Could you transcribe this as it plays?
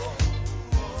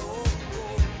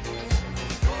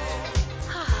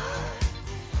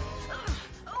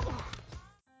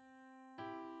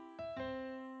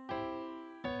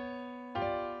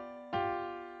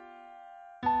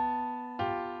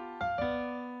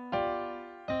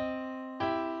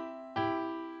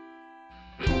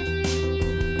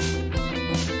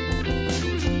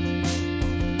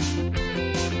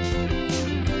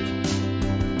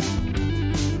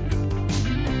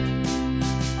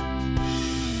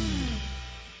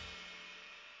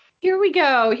we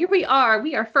go. Here we are.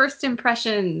 We are First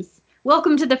Impressions.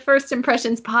 Welcome to the First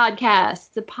Impressions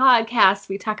podcast. The podcast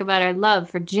we talk about our love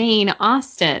for Jane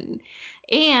Austen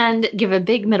and give a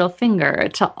big middle finger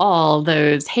to all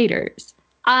those haters.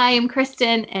 I am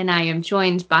Kristen, and I am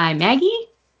joined by Maggie.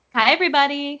 Hi,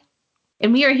 everybody.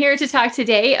 And we are here to talk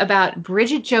today about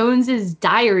Bridget Jones's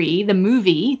Diary, the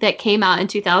movie that came out in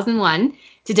 2001,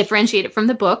 to differentiate it from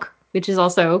the book, which is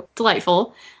also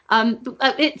delightful.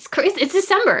 It's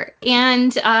December,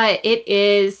 and it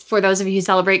is, for those of you who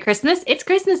celebrate Christmas, it's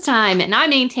Christmas time, and I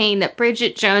maintain that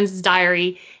Bridget Jones's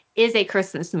Diary is a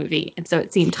Christmas movie, and so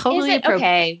it seemed totally appropriate.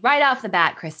 Okay, right off the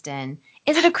bat, Kristen,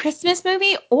 is it a Christmas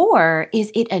movie or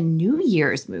is it a New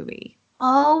Year's movie?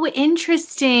 Oh,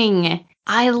 interesting.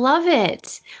 I love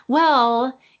it.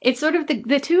 Well, it's sort of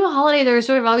the two holidays are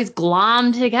sort of always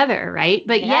glommed together, right?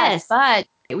 But yes. But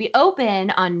we open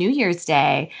on New Year's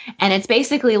Day, and it's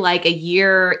basically like a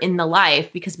year in the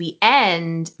life because we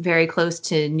end very close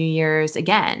to New Year's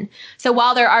again. So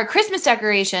while there are Christmas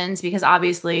decorations, because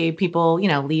obviously people,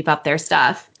 leave up their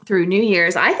stuff through New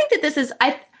Year's, I think that this is,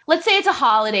 let's say it's a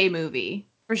holiday movie.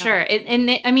 For sure.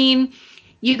 I mean,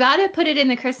 you got to put it in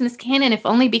the Christmas canon, if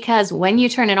only because when you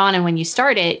turn it on and when you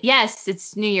start it, yes,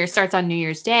 it's New Year, starts on New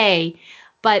Year's Day,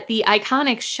 but the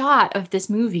iconic shot of this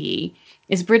movie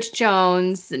is Bridget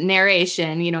Jones'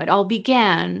 narration. It all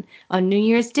began on New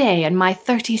Year's Day in my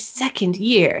 32nd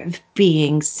year of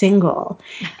being single.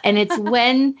 And it's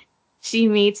when she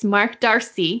meets Mark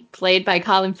Darcy, played by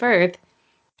Colin Firth.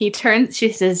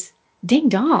 She says, ding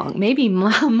dong, maybe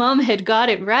mom had got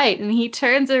it right. And he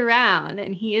turns around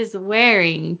and he is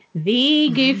wearing the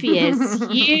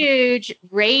goofiest, huge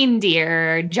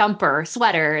reindeer jumper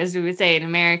sweater, as we would say in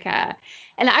America.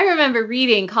 And I remember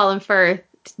reading Colin Firth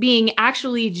being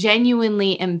actually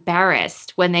genuinely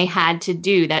embarrassed when they had to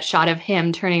do that shot of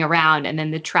him turning around and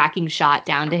then the tracking shot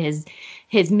down to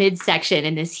his midsection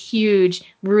and this huge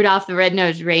Rudolph the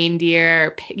Red-Nosed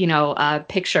Reindeer,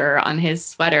 picture on his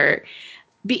sweater.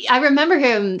 I remember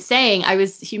him saying I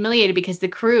was humiliated because the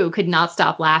crew could not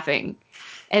stop laughing.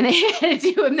 And they had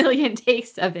to do a million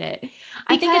takes of it.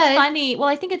 I think it's funny. Well,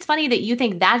 I think it's funny that you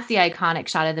think that's the iconic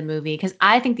shot of the movie, because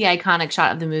I think the iconic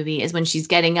shot of the movie is when she's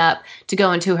getting up to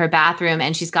go into her bathroom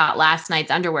and she's got last night's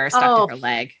underwear stuck to her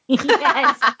leg.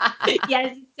 Yes.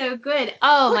 Yes, it's so good.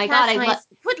 Oh, my God.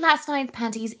 Put last night's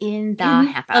panties in the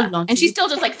hamper. And she still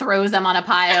just throws them on a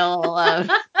pile of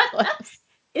clothes.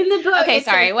 In the book. Okay,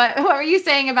 sorry. What were you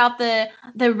saying about the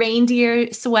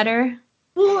reindeer sweater?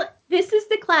 Well, this is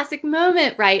the classic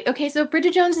moment, right? Okay, so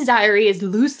Bridget Jones's Diary is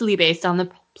loosely based on the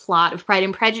plot of Pride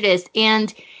and Prejudice.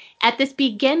 And at this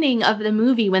beginning of the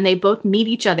movie, when they both meet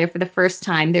each other for the first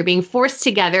time, they're being forced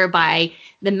together by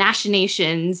the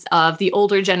machinations of the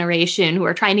older generation who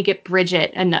are trying to get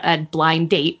Bridget a blind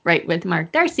date, right, with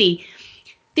Mark Darcy.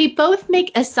 They both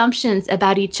make assumptions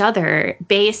about each other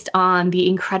based on the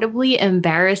incredibly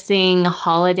embarrassing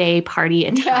holiday party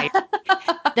attire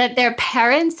that their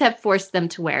parents have forced them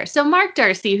to wear. So Mark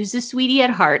Darcy, who's a sweetie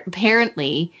at heart,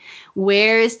 apparently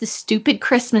wears the stupid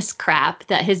Christmas crap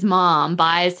that his mom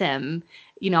buys him,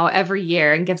 every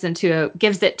year and gives it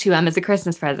to him as a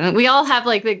Christmas present. We all have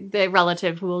the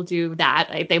relative who will do that,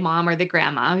 like the mom or the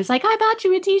grandma who's like, I bought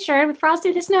you a t-shirt with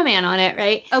Frosty the Snowman on it,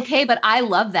 right? Okay, but I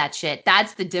love that shit.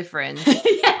 That's the difference.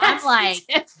 Yes, I'm like,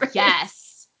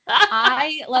 yes.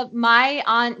 I love my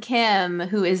Aunt Kim,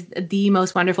 who is the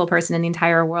most wonderful person in the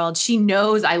entire world. She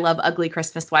knows I love ugly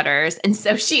Christmas sweaters. And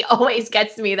so she always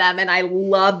gets me them, and I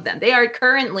love them. They are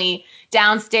currently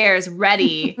downstairs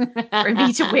ready for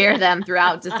me to wear them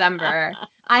throughout December.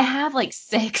 I have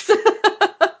 6.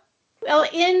 Well,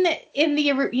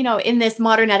 in this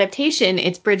modern adaptation,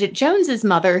 it's Bridget Jones's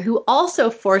mother who also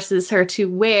forces her to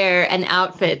wear an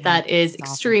outfit that is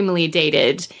extremely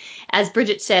dated. As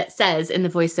Bridget says in the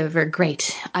voiceover,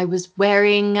 great, I was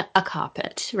wearing a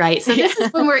carpet, right? So this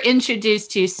is when we're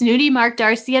introduced to snooty Mark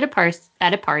Darcy at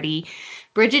a party,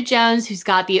 Bridget Jones, who's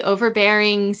got the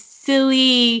overbearing,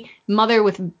 silly mother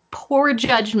with poor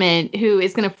judgment, who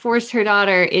is going to force her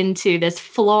daughter into this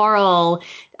floral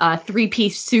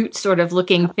three-piece suit sort of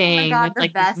looking thing. Oh my God,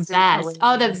 with, the vest.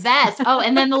 Oh, the vest. Oh,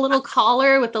 and then the little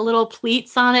collar with the little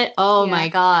pleats on it. Oh, yeah, my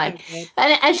God. So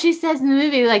and as she says in the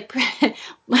movie,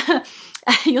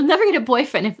 you'll never get a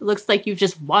boyfriend if it looks like you've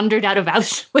just wandered out of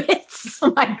Auschwitz.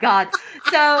 Oh, my God.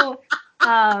 So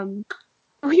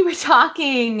we were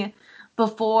talking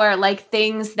before,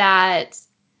 things that,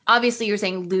 obviously you're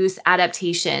saying loose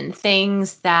adaptation,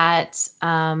 things that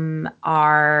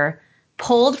are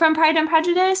pulled from Pride and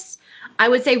Prejudice. I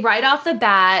would say right off the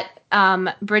bat,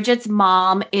 Bridget's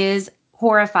mom is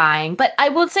horrifying, but I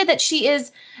will say that she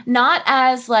is not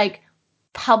as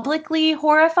publicly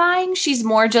horrifying. She's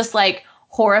more just like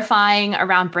horrifying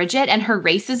around Bridget, and her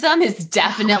racism is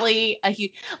definitely a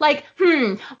huge, like,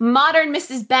 modern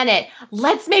Mrs. Bennett,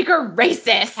 let's make her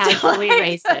racist. Casually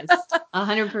racist.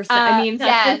 100%. I mean,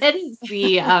 yes. that is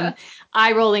the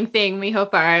eye rolling thing. We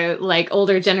hope our like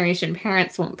older generation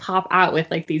parents won't pop out with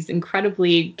like these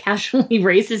incredibly casually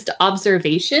racist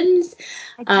observations.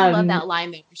 I do love that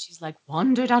line though, where she's like,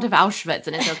 wandered out of Auschwitz,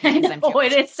 and it's okay because I'm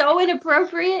Jewish. It is so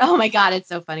inappropriate. Oh my God, it's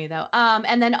so funny though.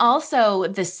 And then also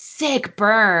the sick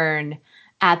burn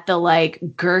at the like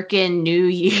Gherkin New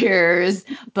Year's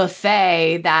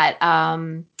buffet that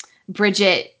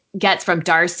Bridget gets from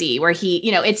Darcy, where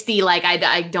he, it's the like,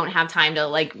 I don't have time to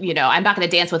like, I'm not going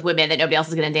to dance with women that nobody else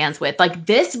is going to dance with. Like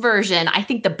this version, I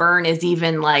think the burn is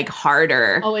even like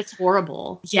harder. Oh, it's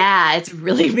horrible. Yeah, it's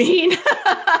really mean.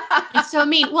 It's so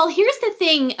mean. Well, here's the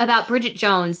thing about Bridget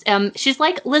Jones. She's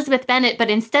like Elizabeth Bennet, but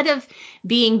instead of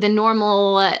being the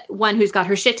normal one who's got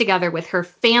her shit together with her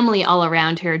family all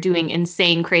around her doing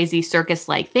insane, crazy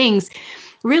circus-like things,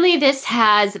 really this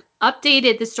has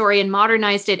updated the story and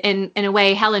modernized it in a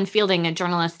way. Helen Fielding, a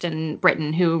journalist in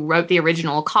Britain who wrote the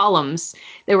original columns,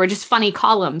 they were just funny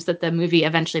columns that the movie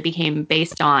eventually became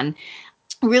based on,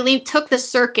 really took the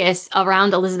circus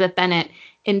around Elizabeth Bennet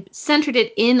and centered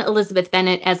it in Elizabeth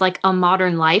Bennet as like a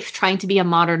modern life, trying to be a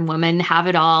modern woman, have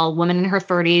it all, woman in her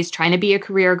 30s, trying to be a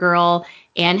career girl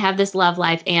and have this love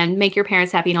life and make your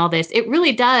parents happy and all this. It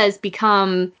really does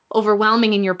become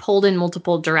overwhelming and you're pulled in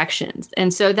multiple directions.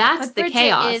 And so that's but the Bridget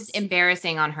chaos. Is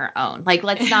embarrassing on her own. Like,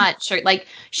 let's not like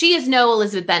she is no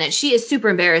Elizabeth Bennet. She is super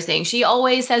embarrassing. She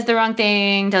always says the wrong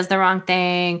thing, does the wrong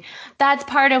thing. That's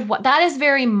part of what that is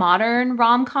very modern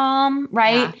rom-com,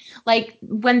 right? Yeah. Like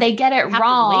when they get it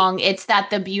wrong, it's that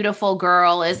the beautiful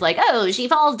girl is like, oh, she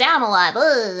falls down a lot.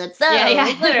 Ugh, it's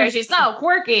so she's so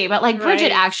quirky. But like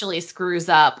Bridget actually screws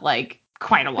up like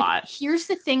quite a lot. Here's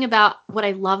the thing about what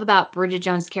I love about Bridget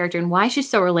Jones' character and why she's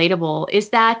so relatable is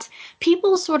that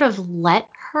people sort of let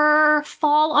her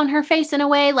fall on her face in a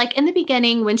way. Like in the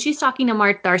beginning, when she's talking to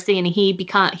Mark Darcy and he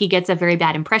gets a very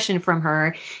bad impression from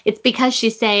her, it's because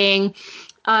she's saying,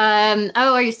 oh,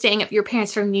 are you staying up with your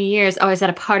parents for New Year's? Oh, I was at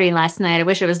a party last night. I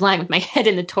wish I was lying with my head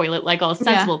in the toilet like all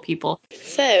sensible people.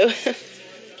 So,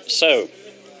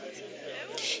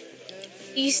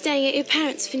 are you staying at your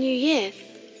parents for New Year?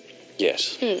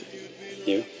 Yes.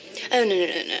 You? Oh, no.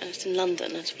 I was in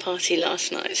London at a party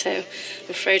last night, so I'm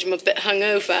afraid I'm a bit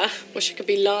hungover. Wish I could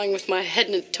be lying with my head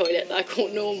in the toilet like all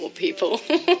normal people.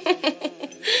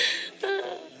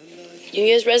 New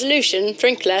Year's resolution,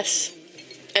 drink less.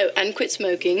 Oh, and quit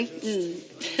smoking.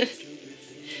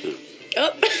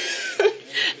 Oh,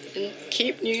 and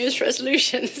keep New Year's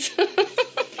resolutions.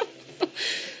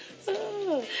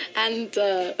 And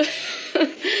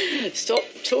stop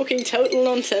talking total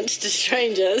nonsense to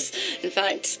strangers. In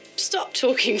fact, stop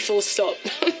talking full stop.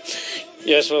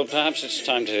 Yes, well, perhaps it's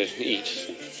time to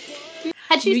eat.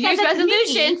 Had she New said Year's that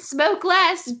resolution, smoke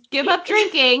less, give up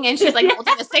drinking, and she's like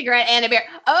holding a cigarette and a beer.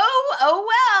 Oh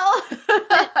well.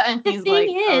 And the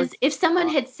thing is, if someone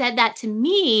had said that to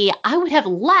me, I would have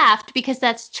laughed because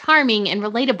that's charming and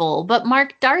relatable. But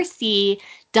Mark Darcy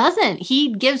doesn't.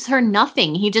 He gives her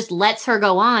nothing. He just lets her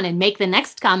go on and make the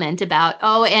next comment about,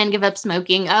 oh, and give up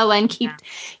smoking. Oh, and keep,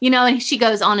 and she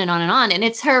goes on and on and on. And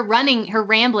it's her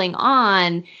rambling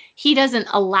on. He doesn't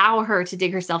allow her to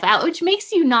dig herself out, which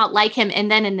makes you not like him.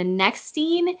 And then in the next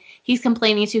scene, he's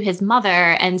complaining to his mother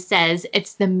and says,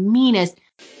 it's the meanest.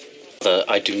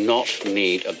 I do not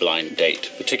need a blind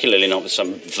date, particularly not with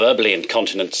some verbally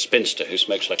incontinent spinster who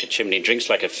smokes like a chimney, drinks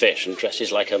like a fish, and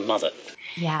dresses like a mother.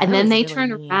 Yeah, and then they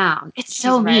turn around. It's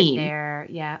so mean. There,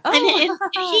 yeah. And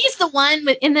he's the one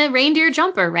in the reindeer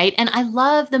jumper, right? And I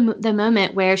love the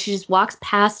moment where she just walks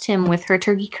past him with her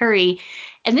turkey curry.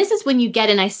 And this is when you get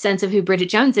a nice sense of who Bridget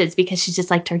Jones is, because she's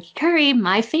just like, turkey curry,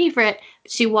 my favorite.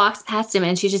 She walks past him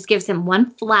and she just gives him one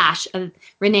flash of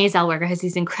Renee Zellweger has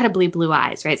these incredibly blue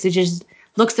eyes, right? So she just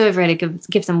looks over and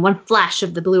gives him one flash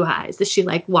of the blue eyes as she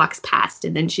like walks past.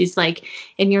 And then she's like,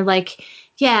 and you're like,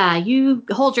 yeah, you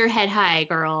hold your head high,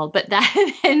 girl. But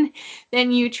then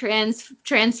you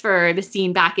transfer the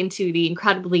scene back into the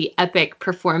incredibly epic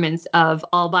performance of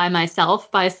All by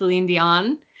Myself by Celine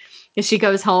Dion. She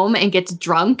goes home and gets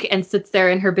drunk and sits there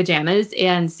in her pajamas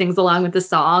and sings along with the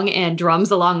song and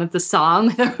drums along with the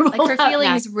song. Like her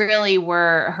feelings really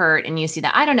were hurt, and you see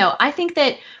that. I don't know. I think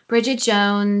that Bridget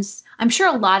Jones, I'm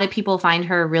sure a lot of people find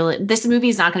her really, this movie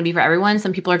is not going to be for everyone.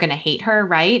 Some people are going to hate her,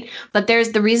 right? But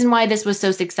there's the reason why this was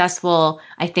so successful,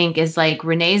 I think, is like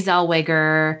Renee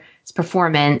Zellweger's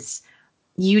performance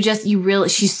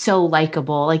she's so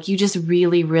likable. Like, you just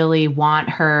really, really want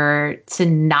her to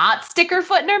not stick her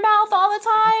foot in her mouth all the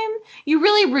time. You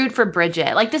really root for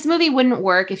Bridget. Like, this movie wouldn't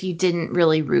work if you didn't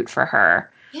really root for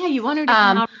her. Yeah, you want her to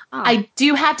come out on top. I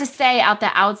do have to say at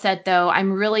the outset, though,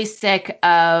 I'm really sick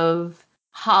of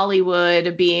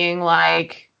Hollywood being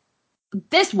like,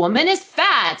 this woman is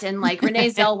fat. And like Renee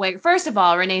Zellweger, first of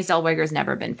all, Renee Zellweger's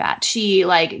never been fat. She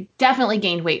like definitely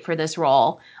gained weight for this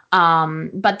role.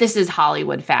 But this is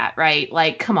Hollywood fat, right?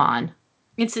 Like, come on.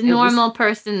 It's a normal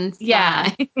person's size.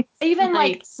 Yeah. Even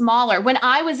like smaller. When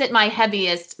I was at my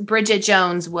heaviest, Bridget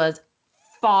Jones was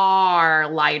far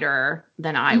lighter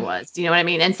than I was. Do you know what I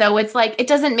mean? And so it's like, it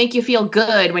doesn't make you feel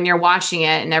good when you're watching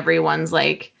it and everyone's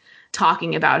like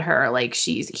talking about her like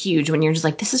she's huge, when you're just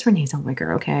like, this is Renee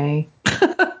Zellweger, okay?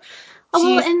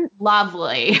 She's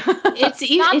lovely. It's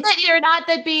not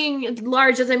that being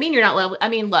large doesn't mean you're not lovely. I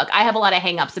mean, look, I have a lot of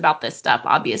hangups about this stuff,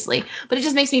 obviously, but it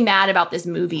just makes me mad about this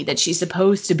movie that she's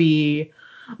supposed to be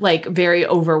like very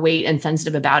overweight and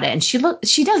sensitive about it, and she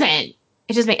doesn't.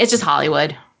 It's just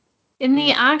Hollywood. In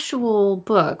the actual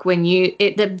book,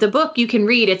 the book you can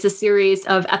read, it's a series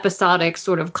of episodic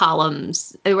sort of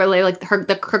columns where like her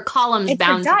columns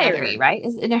bound her diary, together, right?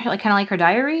 Isn't it like kind of like her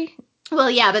diary? Well,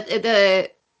 yeah, but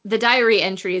the diary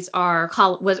entries were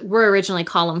originally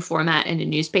column format in a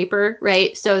newspaper,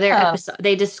 right? So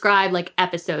they describe like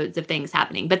episodes of things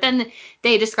happening, but then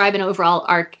they describe an overall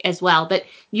arc as well. But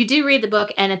you do read the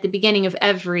book, and at the beginning of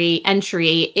every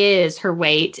entry is her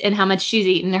weight and how much she's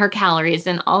eaten, her calories,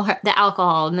 and all the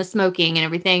alcohol and the smoking and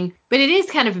everything. But it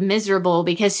is kind of miserable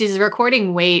because she's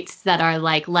recording weights that are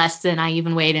like less than I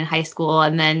even weighed in high school,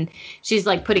 and then she's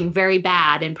like putting very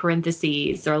bad in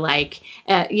parentheses, or like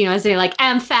saying like,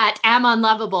 I'm fat, I'm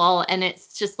unlovable, and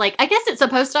it's just like, I guess it's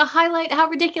supposed to highlight how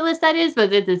ridiculous that is,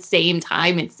 but at the same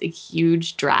time, it's a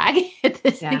huge drag.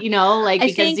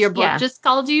 Because your book just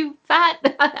called you fat.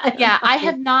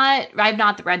 I've not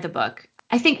read the book.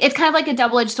 I think it's kind of like a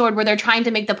double-edged sword where they're trying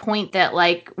to make the point that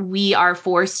like we are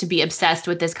forced to be obsessed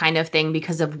with this kind of thing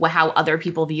because of how other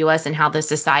people view us and how the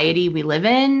society we live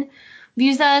in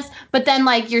views us. But then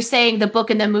like you're saying, the book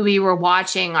and the movie we're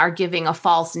watching are giving a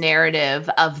false narrative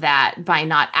of that by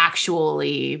not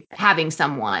actually having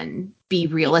someone be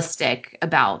realistic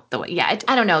about the way. Yeah,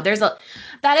 I don't know.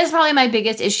 That is probably my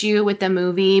biggest issue with the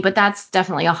movie, but that's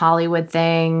definitely a Hollywood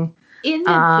thing. In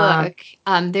the book,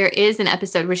 there is an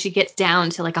episode where she gets down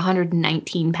to like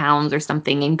 119 pounds or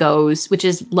something and goes, which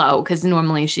is low because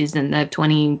normally she's in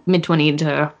the mid 20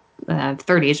 to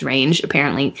 30s range,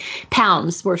 apparently.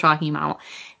 Pounds we're talking about.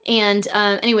 And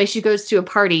anyway, she goes to a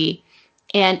party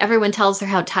and everyone tells her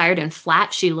how tired and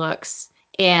flat she looks.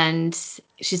 And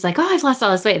she's like, oh, I've lost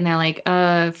all this weight. And they're like,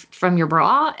 from your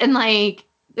bra? And like,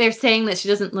 they're saying that she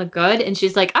doesn't look good. And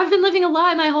she's like, I've been living a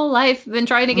lie my whole life. I've been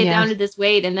trying to get down to this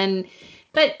weight. And then,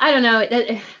 but I don't know.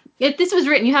 If this was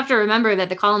written, you have to remember that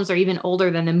the columns are even older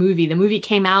than the movie. The movie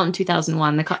came out in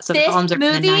 2001. The columns are from the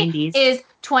 90s. This movie is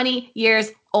 20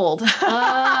 years old. And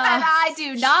I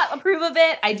do not approve of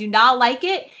it. I do not like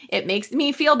it. It makes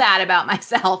me feel bad about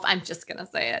myself. I'm just going to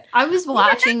say it. I was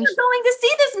watching. Going to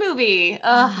see this movie.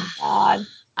 Oh, God.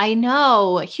 I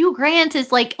know. Hugh Grant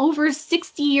is like over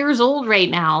 60 years old right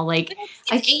now. Like,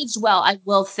 it's aged well, I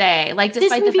will say. Like,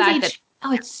 despite the fact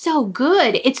that it's so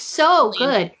good. It's so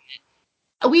good.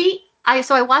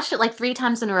 I watched it like 3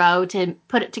 times in a row to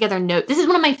put it together notes. This is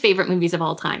one of my favorite movies of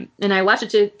all time. And I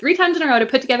watched it 3 times in a row to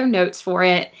put together notes for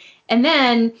it. And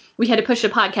then we had to push the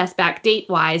podcast back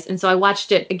date-wise. And so I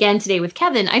watched it again today with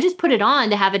Kevin. I just put it on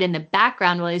to have it in the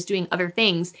background while I was doing other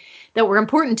things that were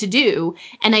important to do.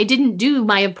 And I didn't do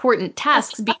my important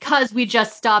tasks because we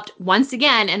just stopped once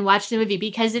again and watched the movie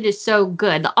because it is so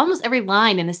good. Almost every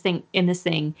line in this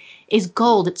thing is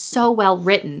gold. It's so well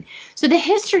written. So the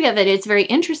history of it is very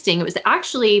interesting. It was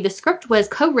actually, the script was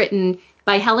co-written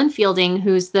by Helen Fielding,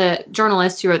 who's the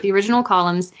journalist who wrote the original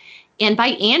columns, and by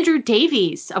Andrew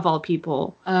Davies, of all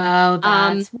people. Oh,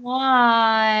 that's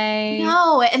why.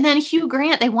 No, and then Hugh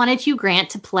Grant, they wanted Hugh Grant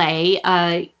to play,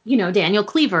 Daniel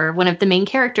Cleaver, one of the main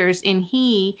characters, and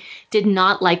he did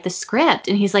not like the script.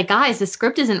 And he's like, guys, the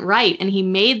script isn't right. And he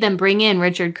made them bring in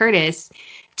Richard Curtis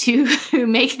to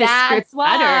make the script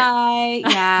better.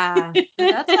 Yeah.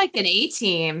 That's like an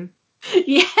A-team.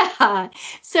 Yeah.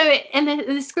 So, and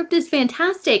the script is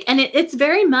fantastic. And it's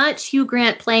very much Hugh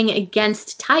Grant playing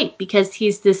against type because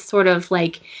he's this sort of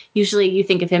like, usually you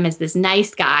think of him as this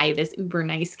nice guy, this uber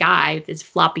nice guy with his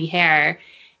floppy hair.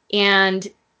 And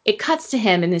it cuts to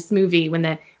him in this movie when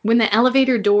the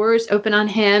elevator doors open on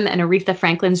him and Aretha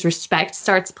Franklin's Respect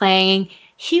starts playing.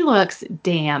 He looks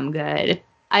damn good.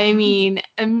 I mean,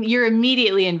 you're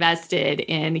immediately invested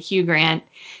in Hugh Grant.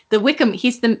 the Wickham,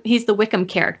 he's the Wickham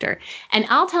character. And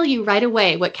I'll tell you right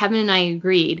away what Kevin and I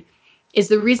agreed is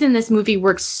the reason this movie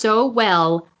works so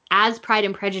well as Pride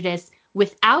and Prejudice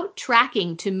without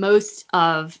tracking to most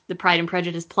of the Pride and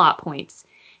Prejudice plot points.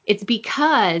 It's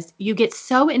because you get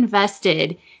so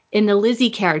invested in the Lizzie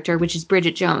character, which is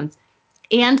Bridget Jones,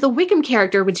 and the Wickham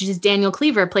character, which is Daniel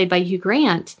Cleaver, played by Hugh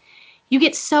Grant. You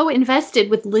get so invested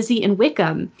with Lizzie and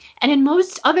Wickham. And in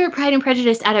most other Pride and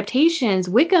Prejudice adaptations,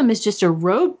 Wickham is just a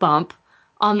road bump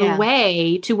on the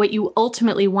way to what you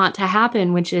ultimately want to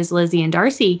happen, which is Lizzie and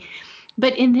Darcy.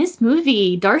 But in this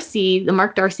movie, Darcy, the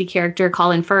Mark Darcy character,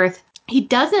 Colin Firth, he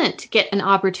doesn't get an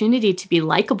opportunity to be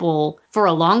likable for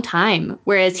a long time.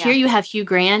 Whereas here you have Hugh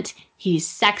Grant. He's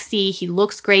sexy. He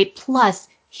looks great. Plus,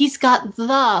 he's got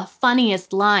the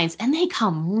funniest lines, and they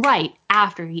come right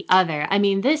after the other. I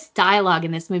mean, this dialogue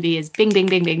in this movie is bing, bing,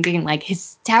 bing, bing, bing, like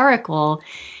hysterical.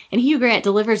 And Hugh Grant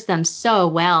delivers them so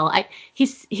well.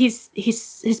 His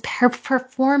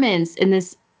performance in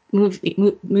this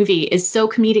movie is so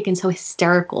comedic and so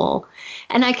hysterical.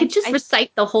 And I could just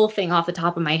recite the whole thing off the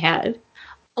top of my head.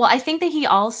 Well, I think that he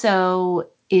also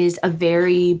is a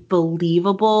very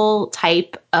believable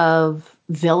type of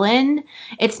villain.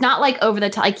 It's not like over the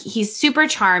top. Like, he's super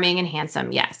charming and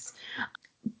handsome, yes.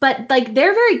 But like,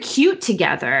 they're very cute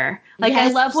together. Like,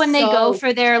 yes, I love when they go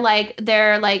for their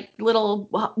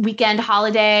little weekend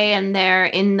holiday and they're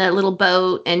in the little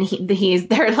boat and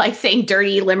they're like saying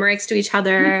dirty limericks to each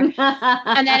other.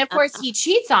 And then of course he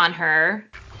cheats on her.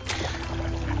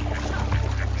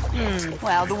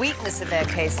 Well, the weakness of their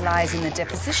case lies in the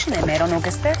deposition they made on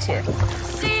August 30th.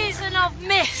 Season of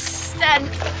mist and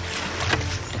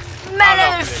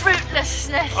mellow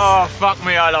fruitlessness. Oh, fuck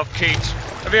me, I love Keats.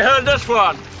 Have you heard this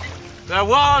one? There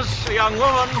was a young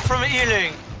woman from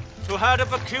Ealing who had a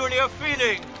peculiar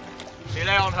feeling. She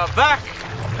lay on her back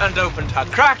and opened her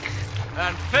crack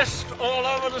and pissed all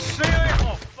over the ceiling.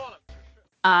 Oh, fuck.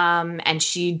 And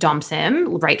she dumps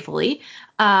him, rightfully.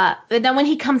 But then when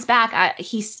he comes back,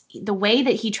 the way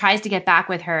that he tries to get back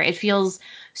with her, it feels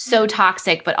so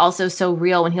toxic, but also so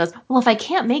real when he goes, well, if I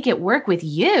can't make it work with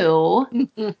you,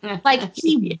 like,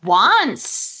 he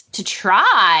wants to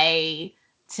try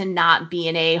to not be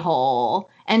an a-hole.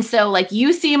 And so, like,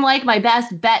 you seem like my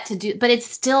best bet to do, but it's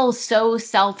still so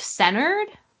self-centered.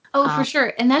 Oh, for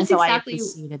sure. And that's so exactly I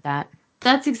appreciated that.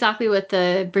 That's exactly what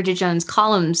the Bridget Jones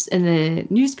columns in the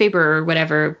newspaper or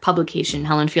whatever publication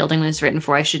Helen Fielding was written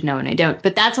for. I should know and I don't.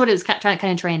 But that's what it was kind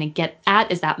of trying to get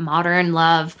at, is that modern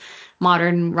love,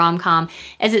 modern rom-com.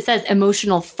 As it says,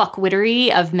 emotional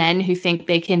fuckwittery of men who think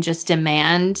they can just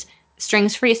demand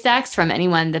strings-free sex from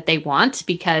anyone that they want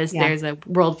because there's a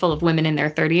world full of women in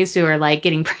their 30s who are like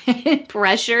getting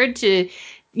pressured to,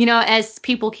 you know, as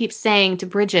people keep saying to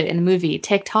Bridget in the movie,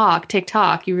 TikTok,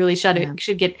 you really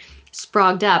should get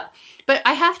sprogged up. But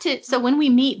I have to, so when we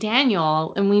meet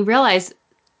Daniel and we realize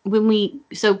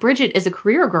so Bridget is a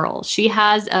career girl. She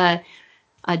has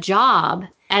a job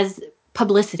as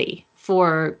publicity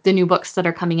for the new books that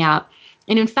are coming out.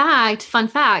 And in fact, fun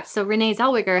fact, so Renee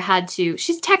Zellweger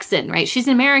she's Texan, right? She's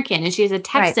an American and she has a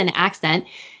Texan accent.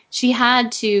 She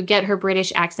had to get her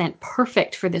British accent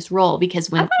perfect for this role because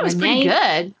when I thought it was pretty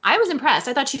good. I was impressed.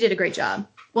 I thought she did a great job.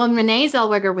 When Renee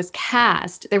Zellweger was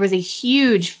cast, there was a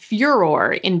huge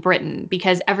furor in Britain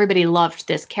because everybody loved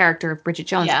this character of Bridget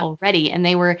Jones already, and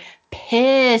they were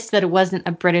pissed that it wasn't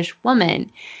a British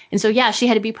woman. And so, she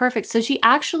had to be perfect. So she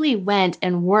actually went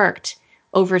and worked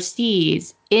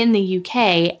overseas in the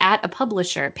UK at a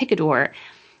publisher, Picador.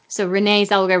 So Renee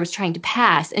Zellweger was trying to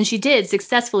pass, and she did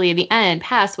successfully at the end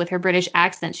pass with her British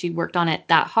accent. She worked on it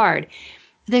that hard.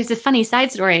 There's a funny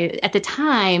side story. At the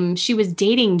time, she was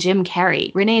dating Jim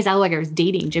Carrey. Renee Zellweger was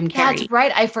dating Jim Carrey. That's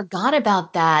right. I forgot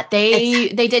about that. They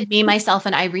did Me, Myself,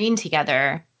 and Irene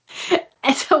together.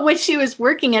 And so when she was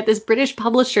working at this British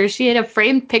publisher, she had a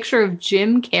framed picture of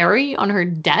Jim Carrey on her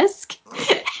desk.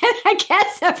 And I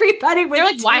guess everybody was... They're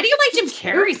like, why do you like Jim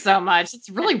Carrey so much? It's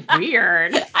really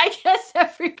weird. I guess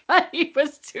everybody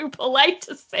was too polite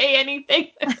to say anything.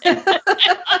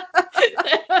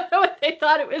 I don't know what they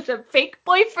thought. It was a fake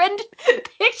boyfriend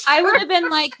picture. I would have been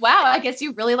like, wow, I guess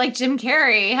you really like Jim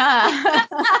Carrey, huh?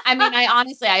 I mean,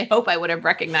 I hope I would have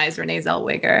recognized Renee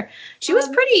Zellweger. She was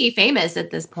pretty famous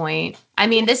at this point. I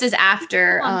mean, this is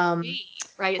after...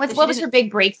 right. What was her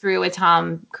big breakthrough with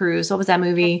Tom Cruise? What was that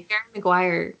movie? Jerry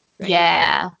Maguire. Right?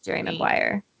 Yeah, Jerry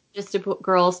Maguire. Just a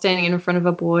girl standing in front of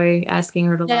a boy asking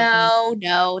her to love him.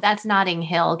 No, that's Notting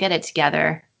Hill. Get it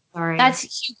together. Sorry. That's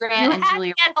Hugh Grant and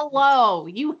Julia. Hello.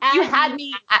 You had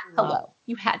me at hello.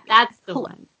 You had me. That's the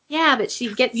one. Yeah, but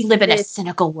she gets... We live in a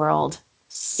cynical world.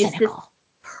 Cynical.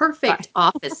 Perfect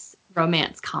office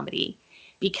romance comedy.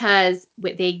 because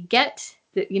they get,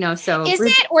 so Is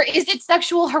Bridget, it, or is it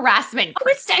sexual harassment,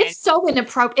 Kristen? it's so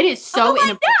inappropriate. It is so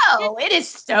inappropriate. No, it is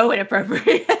so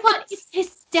inappropriate. But it's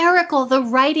hysterical. The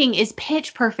writing is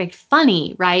pitch perfect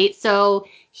funny, right? So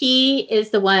he is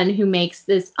the one who makes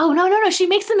this. Oh, no. She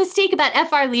makes a mistake about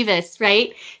F.R. Leavis,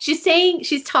 right?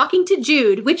 She's talking to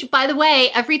Jude, which, by the way,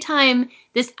 every time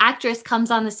this actress comes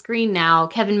on the screen now,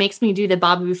 Kevin makes me do the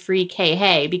Babu Freak hey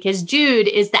hey, because Jude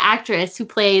is the actress who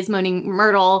plays Moaning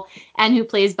Myrtle and who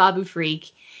plays Babu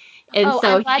Freak. And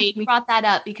so I'm glad you brought that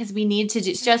up, because we need to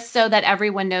just so that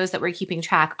everyone knows that we're keeping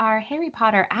track. Our Harry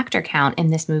Potter actor count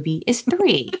in this movie is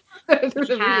 3.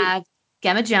 We have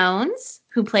Gemma Jones,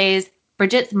 who plays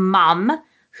Bridget's mom,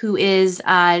 who is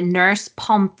Nurse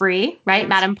Pomfrey, right?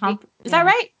 Madame Pomfrey. Is that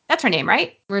right? That's her name,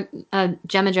 right?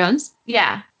 Gemma Jones.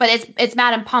 Yeah, but it's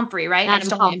Madame Pomfrey, right? I Madame just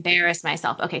don't want to Pomfrey. embarrass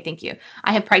myself. Okay, thank you.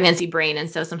 I have pregnancy brain,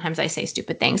 and so sometimes I say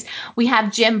stupid things. We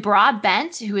have Jim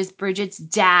Broadbent, who is Bridget's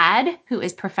dad, who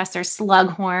is Professor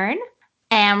Slughorn.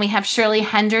 And we have Shirley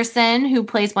Henderson, who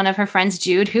plays one of her friends,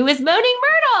 Jude, who is Moaning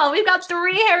Myrtle. We've got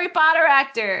 3 Harry Potter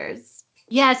actors.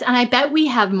 Yes, and I bet we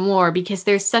have more, because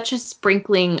there's such a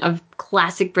sprinkling of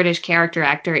classic British character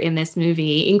actor in this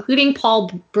movie, including Paul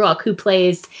Brook, who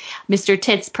plays Mr.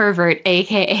 Tits Pervert,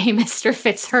 aka Mr.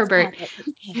 Fitzherbert,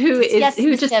 who just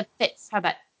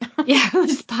Fitzherbert. yeah,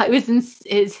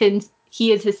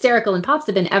 he is hysterical and pops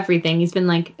up in everything. He's been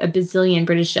like a bazillion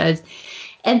British shows.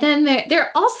 And then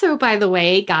there also, by the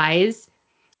way, guys,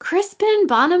 Crispin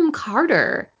Bonham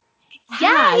Carter.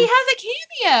 Yeah, he has a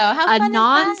cameo. How fun is that?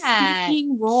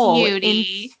 Non-speaking role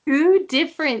Cutie. in 2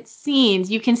 different scenes.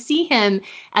 You can see him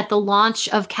at the launch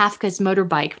of Kafka's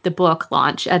Motorbike, the book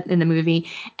launch in the movie,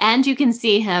 and you can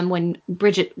see him when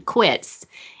Bridget quits.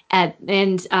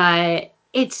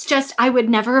 It's just, I would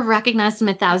never have recognized him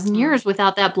 1,000 years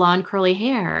without that blonde curly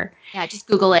hair. Yeah, just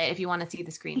Google it if you want to see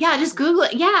the screen. Yeah, just Google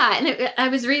it. Yeah, and I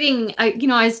was reading, I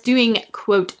was doing,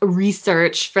 quote,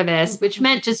 research for this, which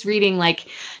meant just reading, like,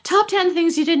 top 10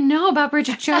 things you didn't know about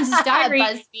Bridget Jones's Diary.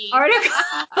 BuzzFeed.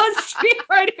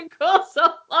 Articles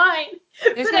online.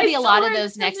 There's going to be a lot of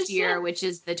those next year, which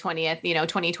is the 20th,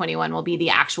 2021 will be the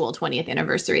actual 20th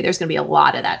anniversary. There's going to be a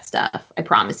lot of that stuff. I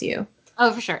promise you.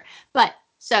 Oh, for sure. But,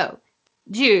 so,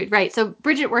 Jude, right, so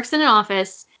Bridget works in an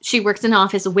office. She works in an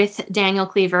office with Daniel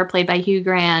Cleaver, played by Hugh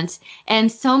Grant,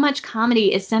 and so much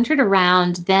comedy is centered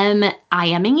around them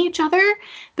IMing each other.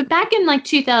 But back in like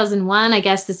 2001, I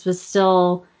guess this was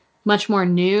still much more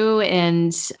new,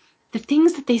 and the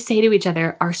things that they say to each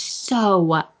other are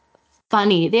so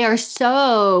funny. They are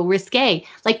so risque.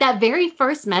 Like that very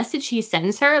first message he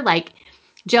sends her, like,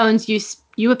 Jones,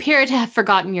 you appear to have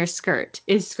forgotten your skirt.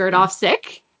 Is skirt off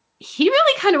sick? He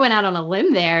really kind of went out on a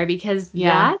limb there, because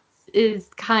that is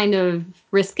kind of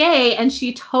risque, and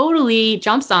she totally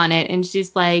jumps on it, and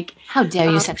she's like, how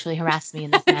dare you sexually harass me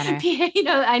in this manner?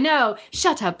 I know.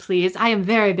 Shut up, please. I am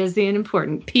very busy and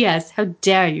important. P.S. How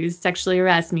dare you sexually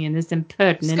harass me in this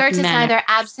impertinent Skirt is manner. neither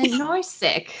absent nor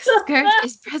sick. Skirt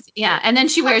is present. Yeah, and then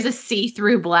she wears a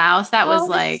see-through blouse. That was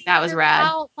that was rad.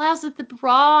 Blouse with the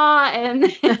bra, and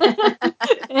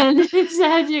and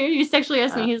said you sexually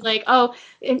harassed me. He's like, oh,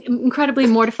 incredibly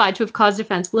mortified to have caused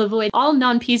offense. Will avoid all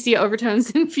non-PC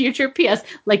overtones in future. P.S.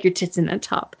 Like your tits in that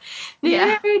top.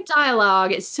 Their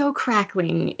dialogue is so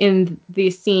crackling in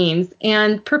these scenes.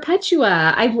 And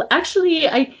Perpetua,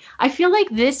 I feel like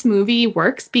this movie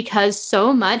works because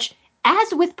so much,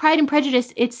 as with Pride and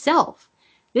Prejudice itself,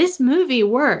 this movie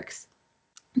works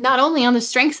not only on the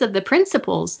strengths of the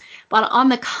principles, but on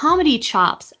the comedy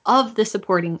chops of the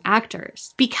supporting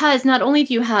actors. Because not only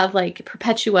do you have like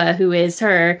Perpetua, who is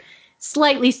her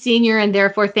slightly senior and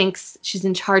therefore thinks she's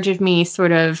in charge of me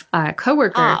sort of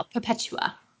coworker.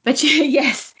 Perpetua. But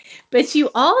you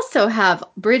also have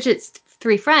Bridget's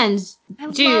 3 friends,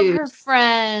 Jude, love her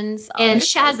friends, and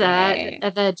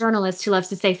Shazza, the journalist who loves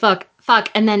to say fuck,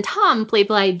 and then Tom, played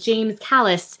by James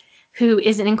Callis, who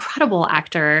is an incredible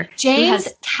actor. James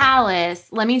Callis,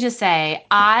 let me just say,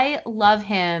 I love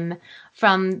him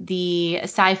from the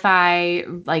sci-fi,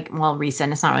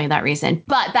 recent. It's not really that recent,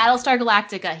 but Battlestar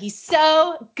Galactica. He's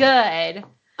so good.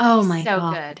 Oh my God.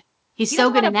 So good. He's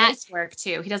so good in that voice work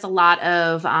too. He does a lot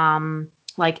of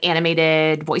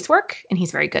animated voice work, and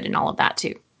he's very good in all of that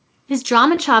too. His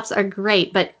drama chops are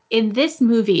great, but in this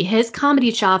movie, his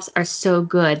comedy chops are so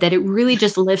good that it really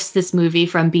just lifts this movie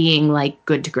from being like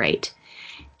good to great.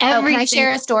 Can I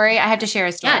share a story? I have to share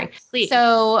a story. Yeah, please.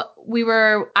 So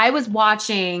I was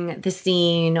watching the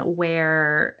scene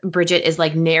where Bridget is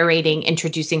like narrating,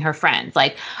 introducing her friends.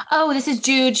 Like, oh, this is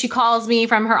Jude. She calls me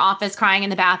from her office crying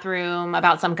in the bathroom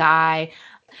about some guy.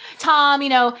 Tom,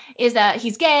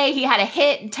 he's gay. He had a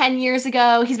hit 10 years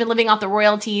ago. He's been living off the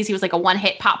royalties. He was like a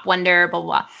one-hit pop wonder, blah,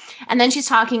 blah, blah. And then she's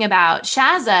talking about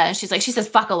Shazza. She says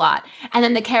fuck a lot. And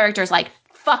then the character's like,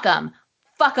 fuck them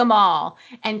all.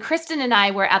 And Kristen and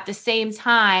I were at the same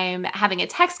time having a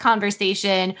text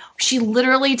conversation. She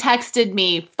literally texted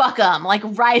me, fuck them, like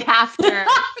right after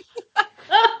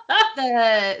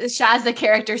the Shazza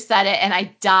character said it, and I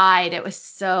died. It was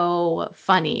so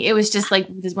funny. It was just like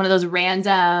one of those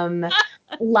random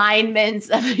alignments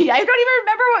of, I don't even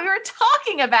remember what we were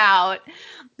talking about,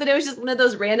 but it was just one of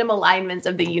those random alignments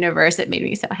of the universe that made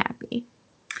me so happy.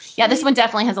 Yeah, this one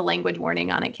definitely has a language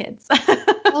warning on it, kids.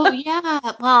 Oh, yeah.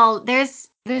 Well, there's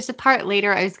a part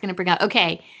later I was going to bring up.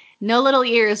 Okay, no little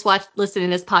ears listen to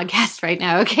this podcast right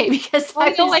now, okay? Because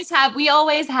we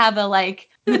always have a like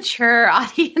mature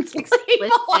audience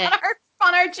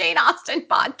on our Jane Austen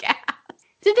podcast.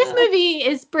 So this movie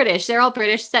is British. They're all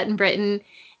British, set in Britain.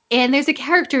 And there's a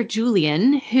character,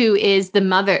 Julian, who is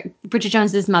Bridget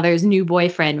Jones's mother's new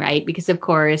boyfriend, right? Because, of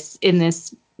course, in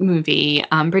this movie,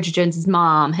 Bridget Jones's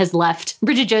mom has left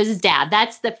Bridget Jones's dad.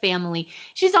 That's the family.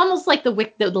 She's almost like the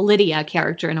Lydia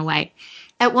character in a way.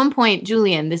 At one point,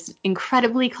 Julian, this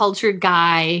incredibly cultured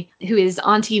guy who is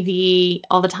on TV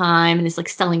all the time and is like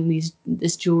selling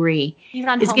this jewelry,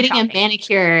 is getting a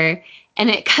manicure. And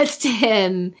it cuts to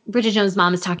him. Bridget Jones'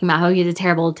 mom is talking about how he has a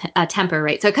terrible temper,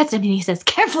 right? So it cuts to him and he says,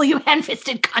 "Careful, you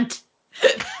hand-fisted cunt."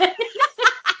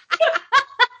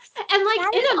 And like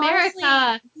that in America,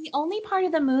 honestly, the only part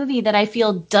of the movie that I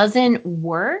feel doesn't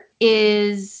work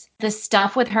is the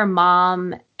stuff with her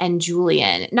mom and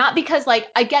Julian. Not because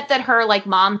like I get that her like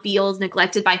mom feels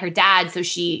neglected by her dad, so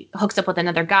she hooks up with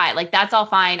another guy. Like that's all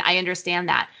fine. I understand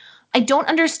that. I don't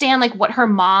understand like what her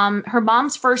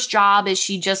mom's first job is.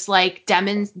 She just like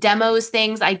demos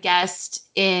things, I guess,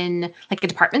 in like a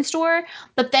department store.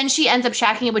 But then she ends up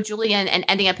shacking up with Julian and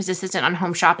ending up his assistant on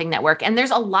Home Shopping Network. And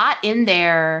there's a lot in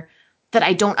there that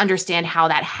I don't understand how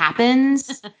that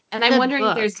happens. And I'm wondering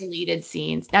if there's deleted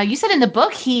scenes. Now, you said in the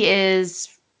book he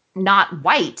is not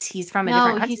white. He's from a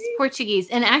different country. He's Portuguese.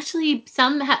 And actually,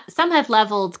 some have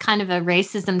leveled kind of a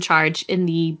racism charge in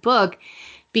the book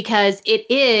because it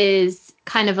is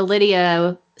kind of a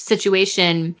Lydia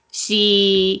situation.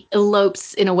 She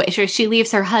elopes in a way. She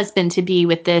leaves her husband to be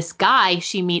with this guy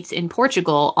she meets in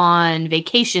Portugal on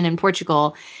vacation in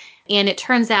Portugal. And it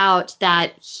turns out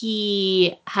that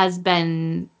he has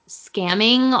been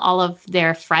scamming all of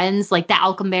their friends, like the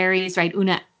Alconberries, right?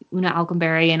 Una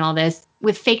Alconberry and all this,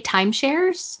 with fake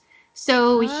timeshares.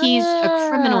 So he's a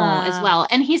criminal as well.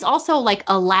 And he's also like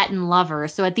a Latin lover.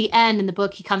 So at the end in the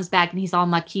book, he comes back and he's all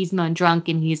machismo and drunk.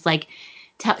 And he's like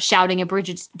shouting at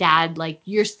Bridget's dad, like,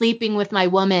 "You're sleeping with my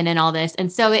woman," and all this.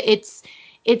 And so it's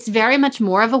very much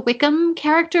more of a Wickham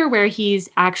character where he's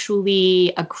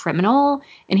actually a criminal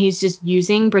and he's just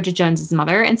using Bridget Jones's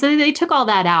mother. And so they took all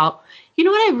that out. You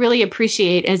know what I really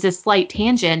appreciate as a slight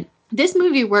tangent? This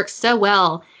movie works so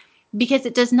well because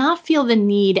it does not feel the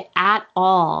need at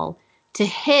all to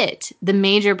hit the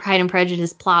major Pride and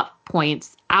Prejudice plot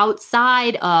points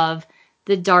outside of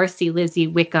the Darcy-Lizzie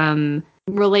Wickham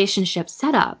relationship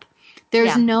setup.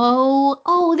 There's no,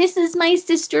 "Oh, this is my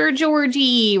sister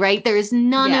Georgie," right? There's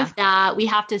none of that. We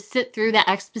have to sit through the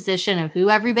exposition of who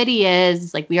everybody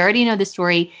is. Like, we already know the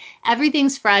story.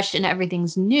 Everything's fresh and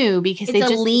everything's new because it's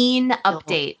a lean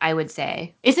update, I would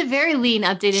say. It's a very lean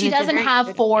update. She doesn't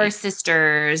have four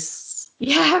sisters.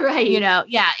 Yeah, right.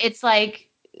 It's like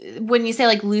when you say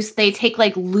like loose, they take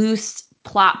like loose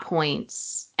plot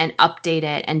points and update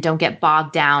it and don't get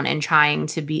bogged down in trying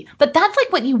to be. But that's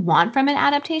like what you want from an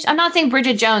adaptation. I'm not saying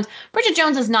Bridget Jones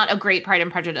is not a great Pride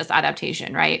and Prejudice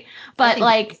adaptation, right? But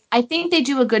I think they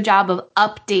do a good job of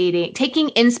updating, taking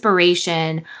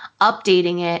inspiration,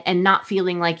 updating it, and not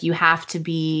feeling like you have to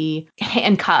be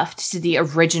handcuffed to the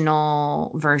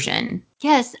original version.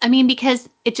 Yes, I mean, because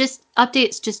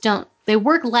updates just don't, they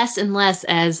work less and less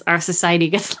as our society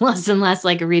gets less and less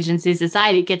like a Regency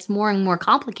society. It gets more and more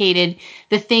complicated,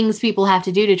 the things people have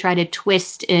to do to try to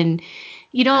twist. And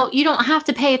you don't have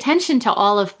to pay attention to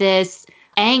all of this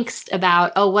angst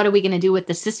about, oh, what are we going to do with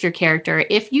the sister character?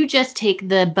 If you just take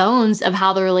the bones of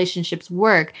how the relationships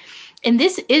work. And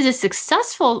this is a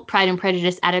successful Pride and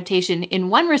Prejudice adaptation in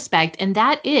one respect, and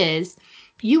that is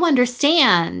you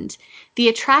understand the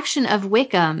attraction of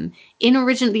Wickham in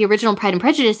the original Pride and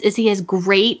Prejudice is he has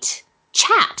great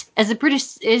chat, as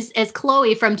as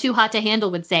Chloe from Too Hot to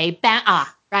Handle would say,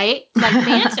 right? Like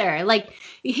banter. Like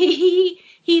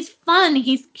he's fun.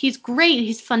 He's great.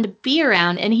 He's fun to be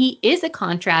around, and he is a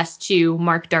contrast to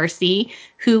Mark Darcy,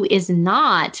 who is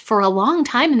not, for a long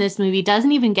time in this movie,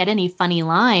 doesn't even get any funny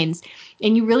lines.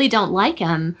 and you really don't like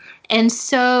him. And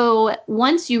so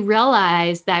once you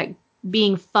realize that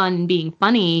being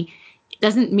funny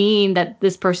doesn't mean that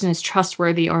this person is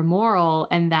trustworthy or moral,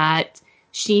 and that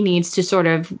she needs to sort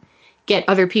of get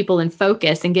other people in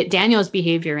focus and get Daniel's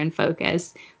behavior in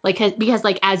focus. Like, because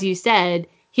like, as you said,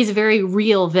 he's a very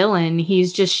real villain.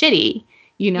 He's just shitty,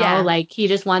 like he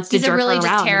just wants to He's a jerk really her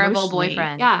just around terrible emotionally.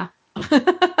 boyfriend. Yeah.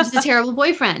 Just a terrible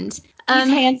boyfriend. He's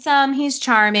handsome, he's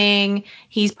charming,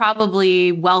 he's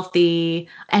probably wealthy,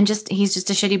 and he's just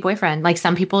a shitty boyfriend. Like,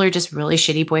 some people are just really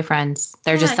shitty boyfriends.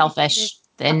 They're just selfish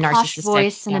and a posh narcissistic.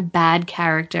 voice and a bad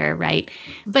character, right?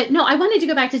 But no, I wanted to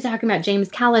go back to talking about James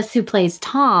Callis, who plays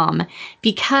Tom,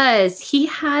 because he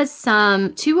has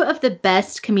two of the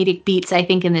best comedic beats, I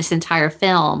think, in this entire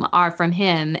film are from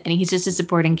him, and he's just a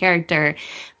supporting character.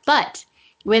 But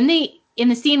in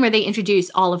the scene where they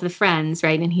introduce all of the friends,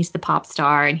 right, and he's the pop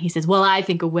star, and he says, well, I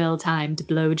think a well-timed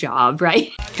blowjob,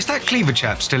 right? Is that Cleaver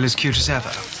chap still as cute as ever?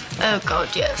 Oh,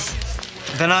 God, yes.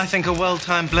 Then I think a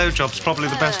well-timed blowjob's probably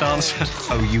the best answer.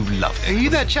 Oh, you love it. Are you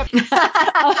that chap?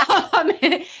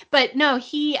 But no,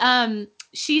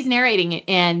 she's narrating it,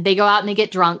 and they go out and they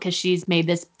get drunk because she's made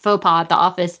this faux pas at the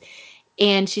office.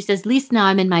 And she says, at least now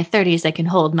I'm in my 30s, I can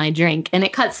hold my drink. And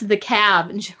it cuts to the cab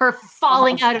and her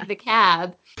falling out of the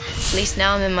cab. At least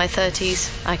now I'm in my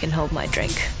 30s, I can hold my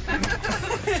drink.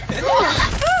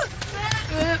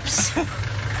 Oops.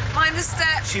 Mind the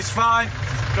step. She's fine.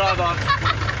 Drive on.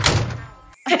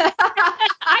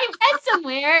 I read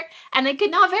somewhere, and I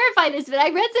could not verify this, but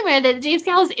I read somewhere that James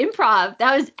Callis improv.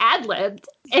 That was ad-libbed.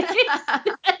 It's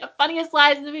the funniest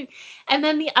lines in the movie. And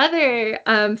then the other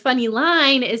funny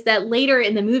line is that later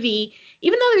in the movie,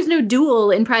 even though there's no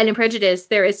duel in Pride and Prejudice,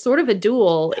 there is sort of a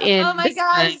duel in Oh my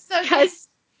God, so because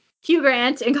Hugh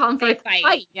Grant and Colin Firth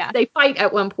fight. Yeah. They fight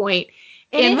at one point.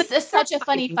 And it's such a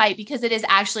funny fight because it is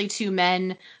actually two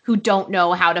men who don't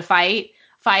know how to fight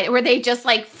where they just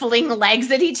like fling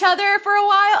legs at each other for a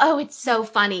while. Oh, it's so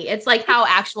funny. It's like how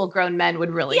actual grown men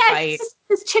would really fight.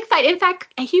 This chick fight. In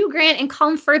fact, Hugh Grant and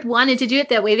Colin Firth wanted to do it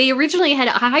that way. They originally had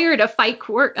hired a fight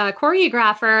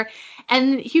choreographer,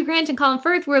 and Hugh Grant and Colin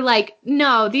Firth were like,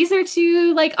 no, these are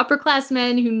two like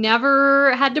upperclassmen who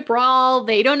never had to brawl.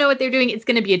 They don't know what they're doing. It's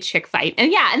going to be a chick fight.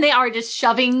 And and they are just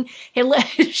shoving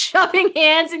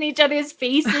hands in each other's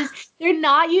faces. They're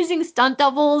not using stunt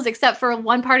doubles except for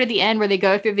one part at the end where they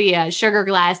go through the sugar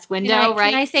glass window,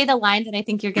 right? Can I say the line that I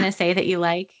think you're going to say that you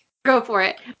like? Go for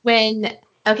it. When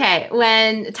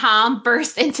Tom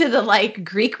bursts into the like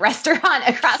Greek restaurant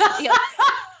across the field,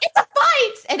 it's a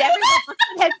fight, and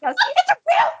everyone goes, it's a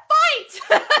real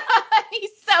fight.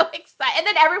 He's so excited, and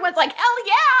then everyone's like, hell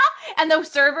yeah, and the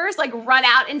servers like run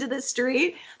out into the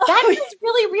street. That is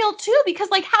really real too, because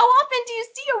like how often do you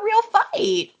see a real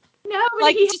fight? No, but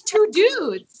like just two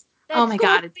dudes. Oh my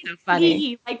God, it's so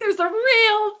funny. Like there's a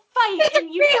real fight. It's a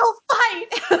real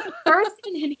fight. First,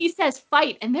 and he says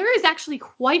fight, and there is actually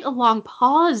quite a long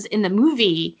pause in the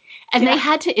movie, and they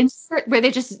had to insert where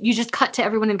you just cut to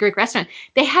everyone in the Greek restaurant.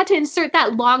 They had to insert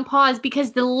that long pause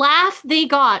because the laugh they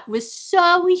got was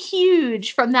so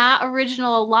huge from that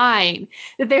original line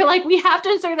that they're like, we have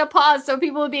to insert a pause so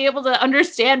people will be able to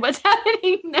understand what's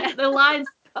happening next. The lines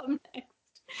come next.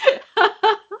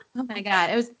 Oh my God.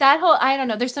 It was that whole, I don't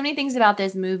know. There's so many things about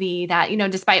this movie that,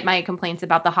 despite my complaints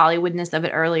about the Hollywoodness of it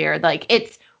earlier, like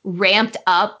it's ramped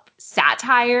up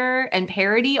satire and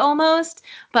parody almost,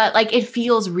 but like it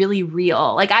feels really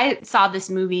real. Like I saw this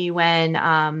movie when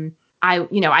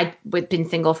I'd been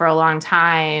single for a long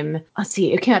time. Let's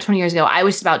see, it came out 20 years ago. I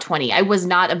was about 20. I was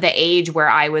not of the age where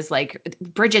I was like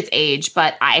Bridget's age,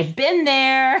 but I've been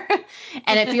there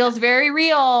and it feels very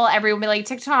real. Everyone be like,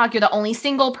 TikTok, you're the only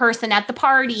single person at the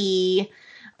party.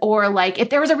 Or like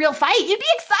if there was a real fight, you'd be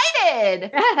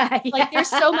excited. Like there's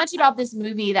so much about this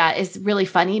movie that is really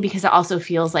funny because it also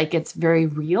feels like it's very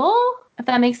real, if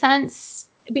that makes sense.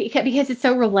 Because it's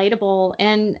so relatable.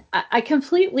 And I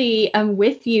completely am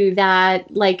with you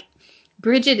that like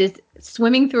Bridget is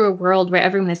swimming through a world where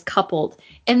everyone is coupled.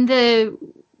 And the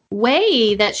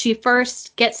way that she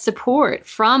first gets support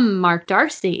from Mark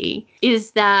Darcy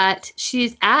is that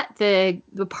she's at the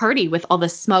party with all the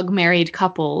smug married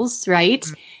couples, right?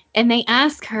 Mm-hmm. And they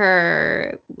ask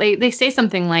her, they say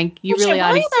something like, you Bridget, really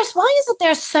ought to... Why is it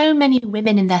there so many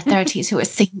women in their 30s who are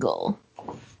single?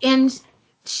 And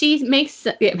she makes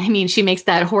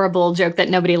that horrible joke that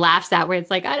nobody laughs at where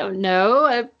it's like, I don't know,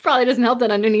 it probably doesn't help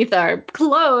that underneath our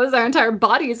clothes, our entire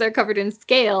bodies are covered in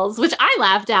scales, which I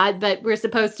laughed at, but we're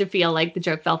supposed to feel like the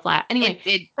joke fell flat. Anyway,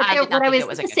 what I was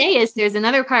going to say is there's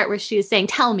another part where she is saying,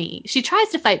 tell me. She tries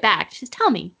to fight back. She says,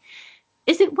 tell me,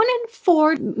 is it 1 in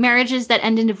 4 marriages that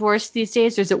end in divorce these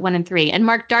days, or is it 1 in 3? And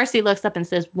Mark Darcy looks up and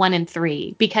says 1 in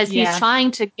 3 because he's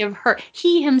trying to give her,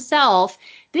 he himself,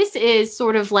 this is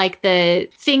sort of like the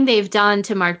thing they've done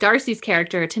to Mark Darcy's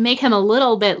character to make him a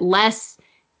little bit less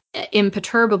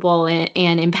imperturbable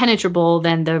and impenetrable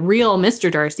than the real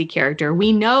Mr. Darcy character.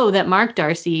 We know that Mark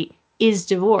Darcy is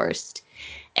divorced.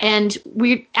 And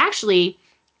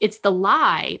it's the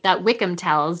lie that Wickham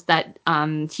tells, that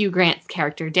Hugh Grant's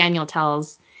character, Daniel,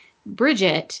 tells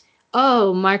Bridget,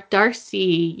 oh, Mark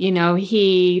Darcy,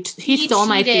 he stole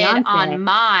my fiance.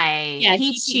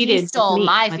 He stole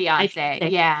my fiance.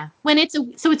 Yeah. When it's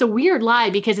a weird lie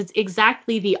because it's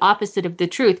exactly the opposite of the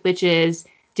truth, which is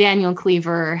Daniel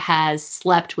Cleaver has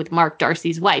slept with Mark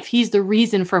Darcy's wife. He's the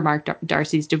reason for Mark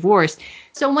Darcy's divorce.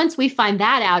 So once we find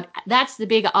that out, that's the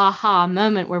big aha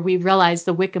moment where we realize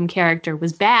the Wickham character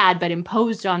was bad, but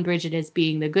imposed on Bridget as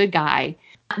being the good guy.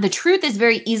 The truth is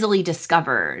very easily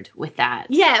discovered with that.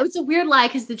 Yeah, it was a weird lie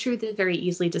because the truth is very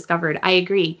easily discovered. I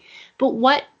agree. But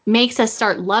what makes us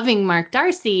start loving Mark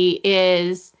Darcy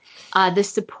is the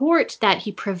support that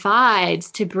he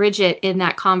provides to Bridget in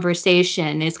that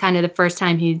conversation is kind of the first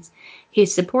time he's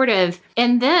supportive.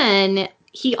 And then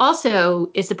he also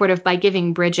is supportive by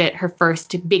giving Bridget her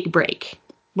first big break.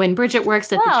 When Bridget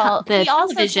works at the he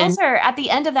also television. tells her at the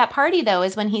end of that party, though,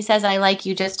 is when he says, I like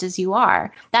you just as you are.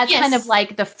 That's kind of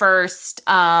like the first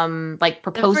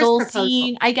proposal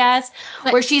scene, I guess,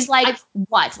 but where she's like,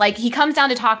 what? Like, he comes down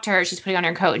to talk to her. She's putting on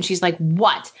her coat and she's like,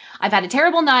 what? I've had a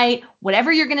terrible night.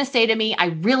 Whatever you're going to say to me, I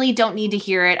really don't need to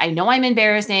hear it. I know I'm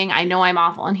embarrassing. I know I'm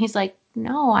awful. And he's like,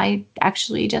 no, I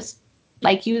actually just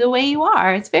like you the way you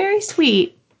are. It's very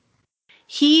sweet.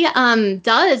 He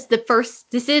does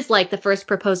this is like the first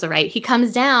proposal, right? He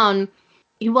comes down,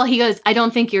 he goes, I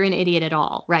don't think you're an idiot at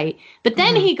all, right? But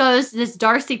then he goes this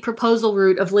Darcy proposal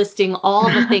route of listing all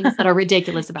the things that are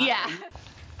ridiculous about him.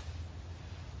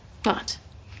 What?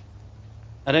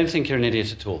 I don't think you're an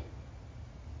idiot at all.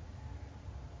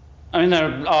 I mean,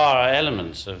 there are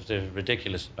elements of the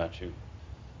ridiculous about you.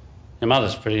 Your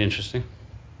mother's pretty interesting.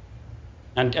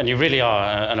 And you really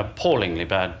are an appallingly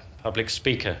bad public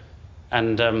speaker.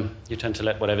 And you tend to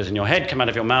let whatever's in your head come out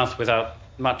of your mouth without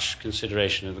much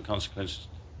consideration of the consequences.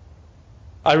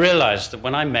 I realized that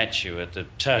when I met you at the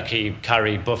turkey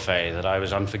curry buffet that I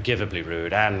was unforgivably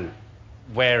rude and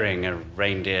wearing a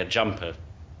reindeer jumper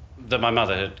that my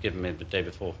mother had given me the day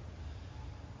before.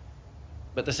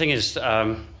 But the thing is,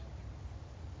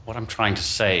 what I'm trying to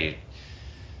say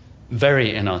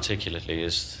very inarticulately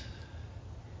is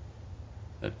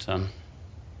that,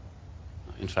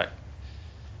 in fact,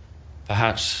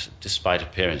 perhaps despite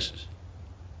appearances,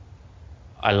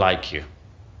 I like you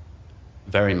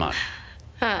very much.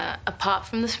 Apart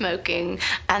from the smoking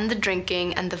and the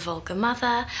drinking and the vulgar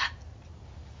mother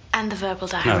and the verbal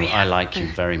diarrhea. No, I like you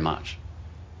very much.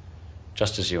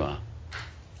 Just as you are.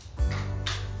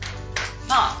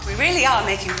 Mark, we really are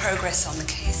making progress on the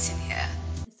case in here.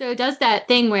 So it does that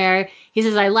thing where he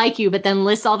says, I like you, but then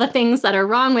lists all the things that are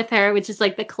wrong with her, which is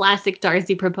like the classic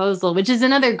Darcy proposal, which is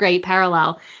another great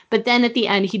parallel. But then at the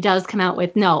end, he does come out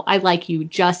with, no, I like you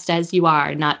just as you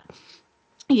are, not,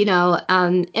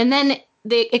 and then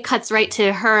it cuts right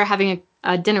to her having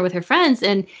a dinner with her friends.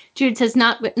 And Jude says,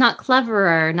 not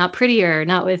cleverer, not prettier,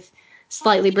 not with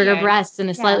slightly bigger breasts and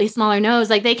a slightly smaller nose.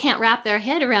 Like, they can't wrap their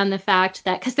head around the fact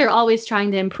that, because they're always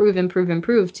trying to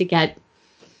improve to get,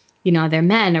 their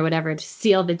men or whatever to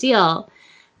seal the deal.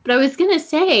 But I was going to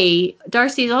say,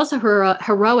 Darcy is also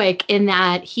heroic in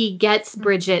that he gets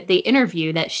Bridget the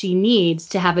interview that she needs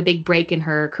to have a big break in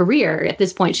her career. At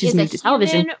this point, she's moved to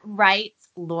television. Human rights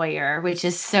lawyer, which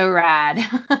is so rad.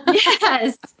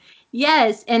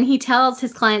 Yes. And he tells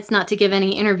his clients not to give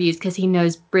any interviews because he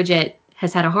knows Bridget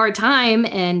has had a hard time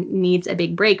and needs a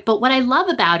big break. But what I love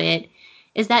about it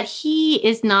is that he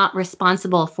is not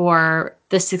responsible for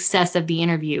the success of the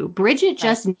interview. Bridget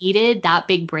just needed that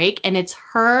big break, and it's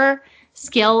her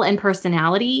skill and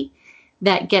personality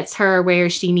that gets her where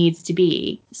she needs to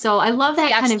be. So I love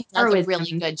that kind of heroism. Does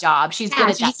a really good job. She's good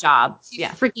at that job. She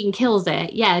freaking kills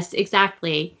it. Yes,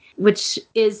 exactly. Which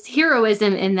is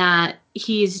heroism in that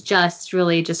he's just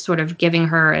really just sort of giving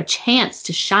her a chance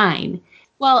to shine.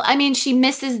 Well, I mean, she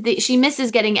misses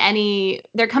getting any,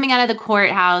 they're coming out of the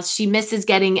courthouse. She misses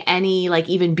getting any, like,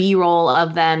 even B-roll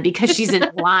of them because she's in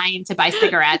line to buy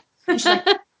cigarettes. And she's like,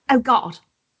 oh God,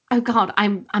 I'm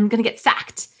going to get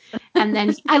sacked. And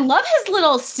then I love his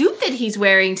little suit that he's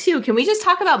wearing too. Can we just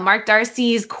talk about Mark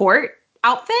Darcy's court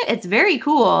outfit? It's very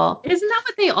cool. Isn't that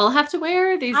what they all have to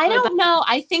wear? I don't know.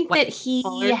 I think that he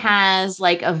has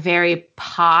like a very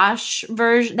posh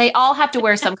version. They all have to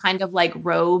wear some kind of like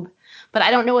robe. but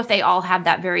I don't know if they all have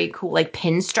that very cool like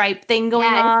pinstripe thing going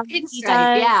on. It's He pinstripe,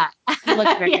 does. yeah. He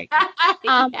looks very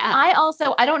Yeah.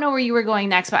 I don't know where you were going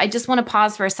next, but I just want to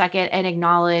pause for a second and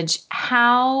acknowledge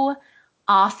how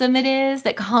awesome it is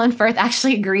that Colin Firth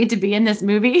actually agreed to be in this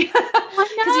movie.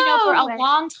 Because, for a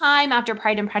long time after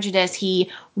Pride and Prejudice, he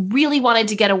really wanted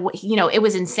to get away. It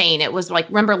was insane. It was like,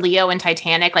 remember Leo and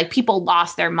Titanic? Like, people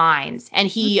lost their minds. And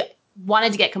he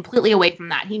wanted to get completely away from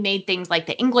that. He made things like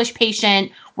The English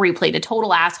Patient, where he played a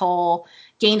total asshole,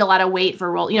 gained a lot of weight for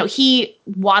a role. He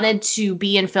wanted to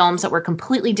be in films that were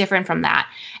completely different from that.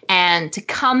 And to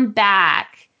come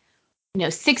back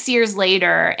 6 years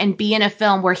later and be in a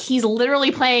film where he's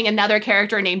literally playing another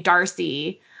character named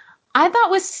Darcy, I thought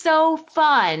was so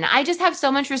fun. I just have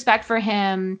so much respect for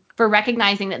him for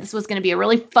recognizing that this was going to be a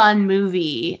really fun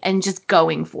movie and just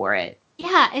going for it.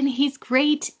 Yeah, and he's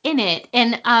great in it.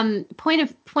 And point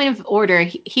of order,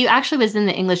 he actually was in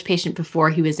The English Patient before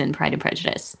he was in Pride and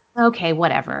Prejudice. Okay,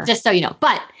 whatever. Just so you know.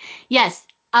 But yes,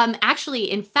 actually,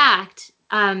 in fact,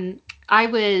 I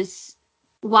was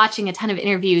watching a ton of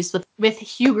interviews with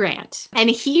Hugh Grant, and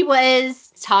he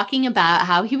was talking about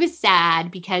how he was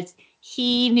sad because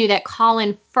he knew that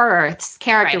Colin Firth's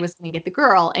character was going to get the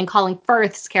girl, and Colin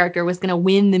Firth's character was going to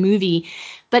win the movie.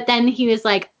 But then he was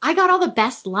like, I got all the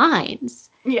best lines.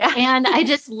 Yeah. And I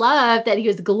just love that he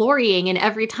was glorying, and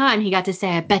every time he got to say,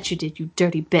 I bet you did, you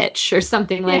dirty bitch, or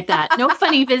something like that. No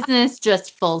funny business,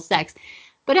 just full sex.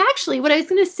 But actually, what I was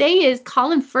going to say is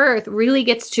Colin Firth really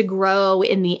gets to grow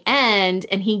in the end,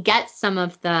 and he gets some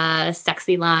of the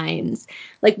sexy lines.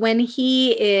 Like when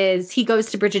he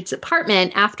goes to Bridget's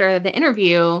apartment after the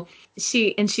interview,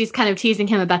 she's kind of teasing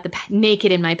him about the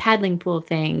naked in my paddling pool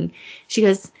thing. She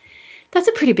goes, that's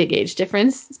a pretty big age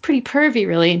difference. It's pretty pervy,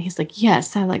 really. And he's like,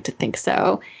 yes, I like to think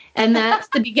so. And that's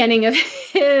the beginning of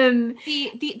him.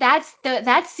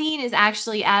 That scene is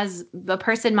actually, as the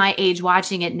person my age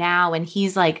watching it now, and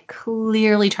he's like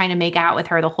clearly trying to make out with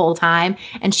her the whole time,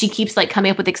 and she keeps like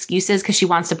coming up with excuses because she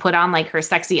wants to put on like her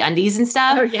sexy undies and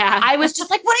stuff. Oh yeah, I was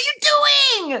just like, what are you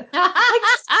doing?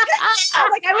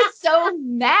 like I was so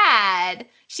mad.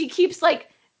 She keeps like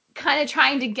kind of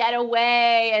trying to get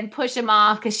away and push him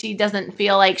off because she doesn't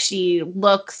feel like she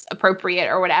looks appropriate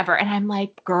or whatever. And I'm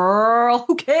like, girl,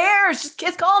 who cares? Just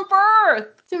kiss Colin Firth.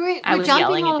 So we're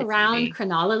jumping all around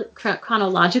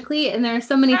chronologically, and there are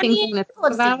so many things I'm going to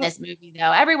talk about. Seen this movie,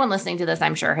 though. Everyone listening to this,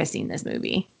 I'm sure, has seen this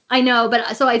movie. I know,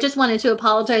 but so I just wanted to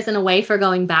apologize in a way for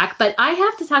going back. But I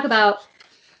have to talk about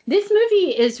this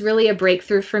movie is really a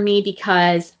breakthrough for me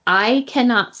because I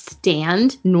cannot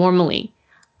stand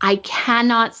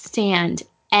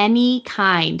any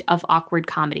kind of awkward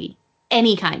comedy.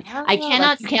 Any kind. I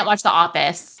cannot. You can't watch The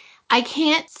Office. I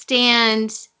can't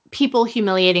stand people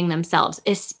humiliating themselves,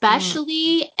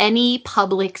 especially any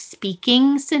public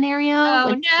speaking scenario.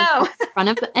 Oh, no. In front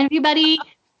of everybody.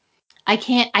 I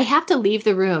can't. I have to leave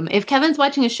the room. If Kevin's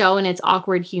watching a show and it's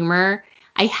awkward humor,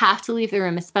 I have to leave the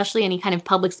room, especially any kind of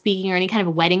public speaking or any kind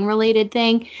of wedding related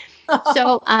thing.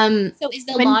 So is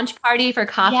the launch party for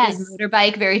Kafka's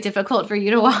motorbike very difficult for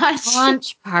you to watch?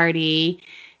 Launch party,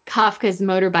 Kafka's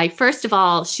motorbike. First of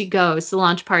all, she goes to the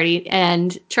launch party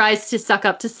and tries to suck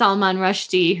up to Salman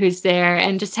Rushdie, who's there,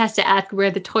 and just has to ask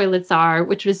where the toilets are,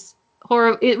 which was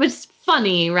horrible. It was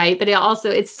funny, right? But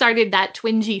it started that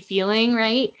twingy feeling,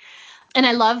 right? And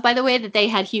I love, by the way, that they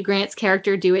had Hugh Grant's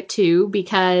character do it too,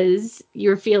 because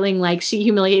you're feeling like she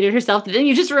humiliated herself. But then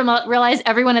you just realize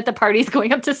everyone at the party is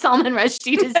going up to Salman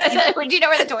Rushdie to see. Do you know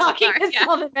where the toilets are? Yeah.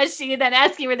 Salman Rushdie, and then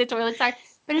asking where the toilets are.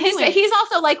 But anyway, he's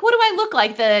also like, what do I look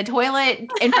like? The toilet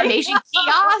information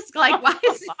kiosk? Like, why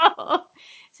is it?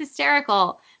 It's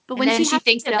hysterical. But when she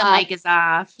thinks that the mic is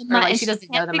off, or like she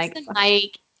doesn't know the mic is off.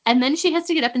 And then she has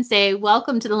to get up and say,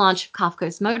 welcome to the launch of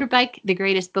Kafka's Motorbike, the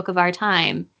greatest book of our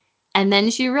time. And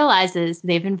then she realizes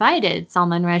they've invited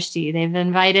Salman Rushdie. They've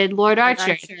invited Lord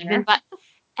Archer.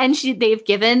 They've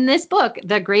given this book,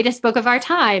 the greatest book of our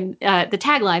time, the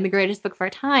tagline, the greatest book of our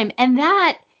time. And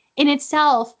that in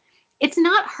itself, it's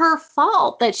not her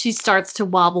fault that she starts to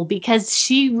wobble because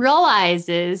she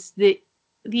realizes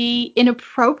the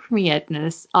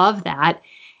inappropriateness of that.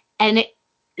 And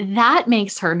that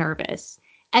makes her nervous.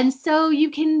 And so you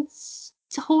can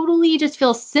totally just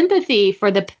feel sympathy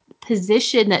for the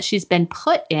position that she's been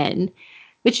put in,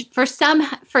 which for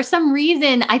some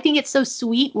reason, I think it's so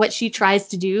sweet what she tries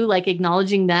to do, like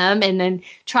acknowledging them and then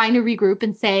trying to regroup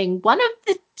and saying one of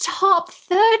the top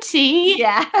 30.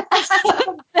 Yeah.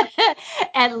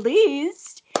 At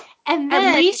least. And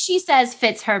then, at least she says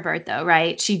Fitzherbert though,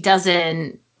 right? She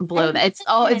doesn't blow that.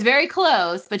 It's very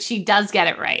close, but she does get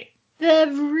it right.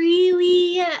 The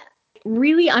really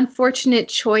really unfortunate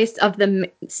choice of them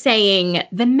saying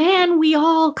the man we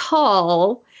all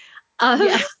call.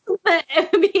 Yes.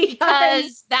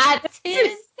 Because that's his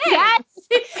thing. Yes.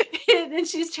 And then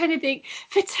she's trying to think,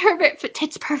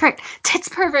 Tits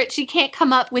Pervert. She can't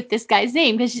come up with this guy's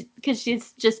name because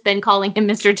she's just been calling him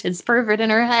Mr. Tits Pervert in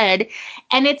her head.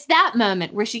 And it's that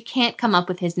moment where she can't come up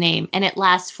with his name, and it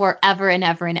lasts forever and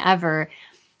ever and ever.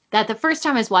 That the first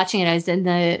time I was watching it, I was in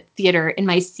the theater in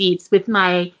my seats with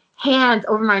my hands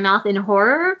over my mouth in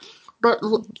horror, but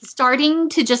starting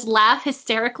to just laugh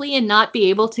hysterically and not be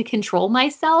able to control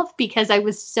myself because I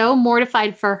was so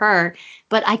mortified for her,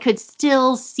 but I could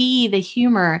still see the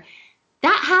humor.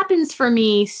 That happens for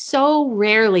me so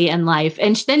rarely in life.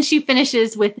 And then she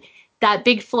finishes with that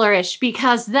big flourish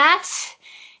because that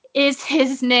is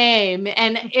his name.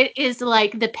 And it is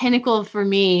like the pinnacle for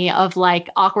me of like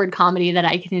awkward comedy that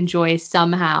I can enjoy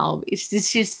somehow.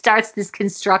 She starts this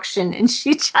construction and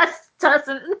she just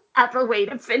doesn't have a way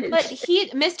to finish. But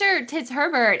Mr. Tits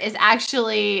Herbert is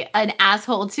actually an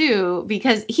asshole too,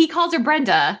 because he calls her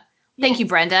Brenda. Thank you,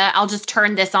 Brenda. I'll just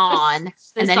turn this on.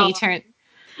 And then he turns.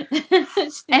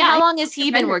 And how long has he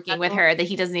been working with her that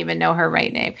he doesn't even know her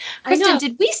right name? Kristen,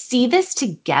 did we see this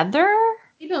together?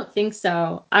 I don't think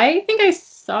so. I think I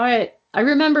saw it. I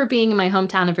remember being in my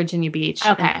hometown of Virginia Beach.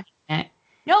 Okay.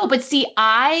 No, but see,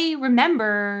 I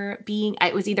remember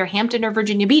it was either Hampton or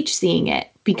Virginia Beach seeing it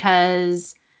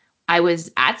because I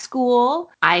was at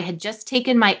school. I had just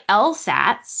taken my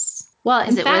LSATs. Well,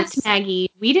 in fact, Maggie,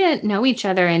 we didn't know each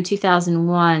other in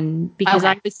 2001 because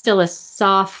I was still a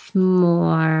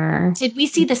sophomore. Did we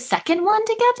see the second one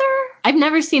together? I've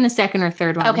never seen the second or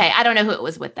third one. Okay, I don't know who it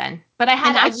was with then. But I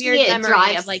had a weird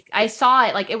memory of like, I saw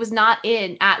it, like it was not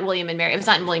at William and Mary. It was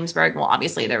not in Williamsburg. Well,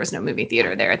 obviously there was no movie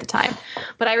theater there at the time.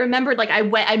 But I remembered like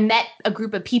I met a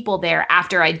group of people there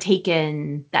after I'd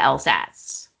taken the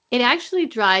LSATs. It actually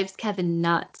drives Kevin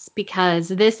nuts because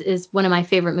this is one of my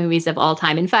favorite movies of all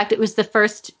time. In fact, it was the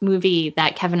first movie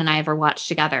that Kevin and I ever watched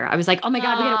together. I was like, oh my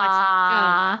God, we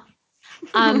gotta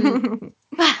watch it.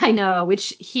 I know,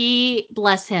 which he,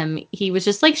 bless him, he was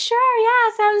just like, sure, yeah,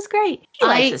 sounds great.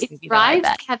 It drives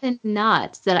Kevin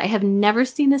nuts that I have never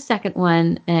seen the second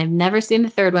one and I've never seen the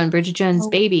third one, Bridget Jones'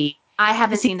 Baby. I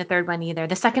haven't seen the third one either.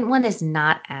 The second one is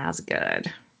not as good.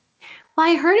 Well,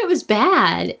 I heard it was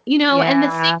bad, and the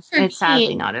thing for it's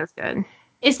sadly not as good.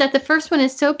 Is that the first one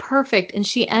is so perfect and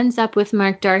she ends up with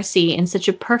Mark Darcy in such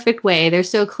a perfect way. They're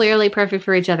so clearly perfect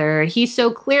for each other. He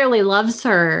so clearly loves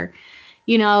her,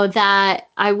 that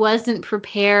I wasn't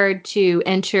prepared to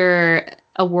enter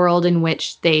a world in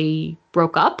which they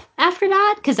broke up after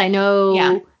that. Because I know.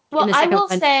 Yeah. Well, I will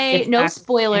say no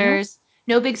spoilers.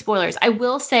 No big spoilers. I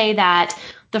will say that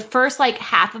the first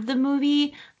half of the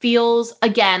movie feels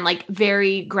again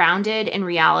very grounded in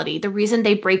reality. The reason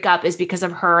they break up is because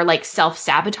of her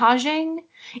self-sabotaging.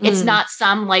 It's not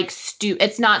some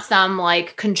it's not some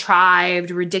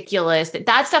contrived ridiculous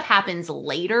that stuff happens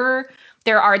later.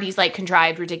 There are these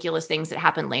contrived ridiculous things that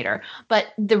happen later.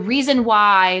 But the reason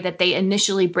why that they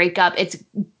initially break up, it's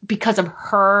because of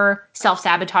her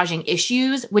self-sabotaging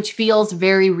issues, which feels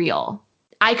very real.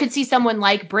 I could see someone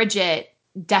like Bridget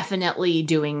definitely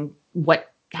doing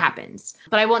what happens.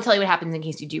 But I won't tell you what happens in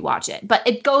case you do watch it. But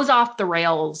it goes off the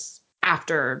rails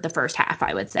after the first half,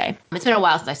 I would say. It's been a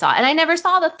while since I saw it. And I never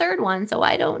saw the third one, so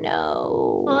I don't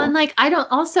know. Well, and I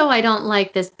don't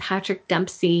like this Patrick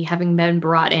Dempsey having been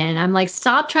brought in. I'm like,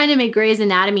 stop trying to make Grey's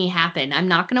Anatomy happen. I'm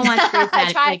not going to watch Grey's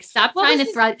Anatomy. Stop trying to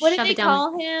shove it down. What did they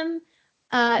call him?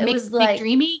 It was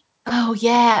McDreamy? Oh,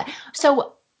 yeah.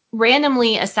 So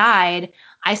randomly aside,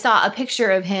 I saw a picture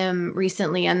of him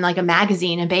recently in a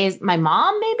magazine, and my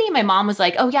mom was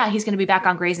like, oh yeah, he's going to be back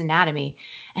on Grey's Anatomy.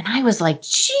 And I was like,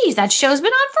 geez, that show's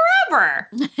been on forever.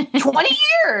 20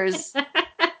 years.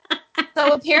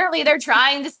 So apparently they're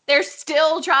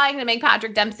still trying to make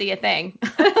Patrick Dempsey a thing.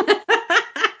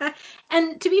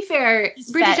 And to be fair,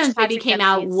 Bridget Jones' Baby came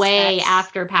out way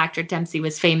after Patrick Dempsey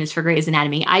was famous for Grey's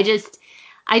Anatomy. I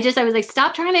was like,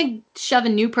 stop trying to shove a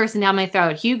new person down my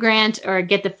throat. Hugh Grant or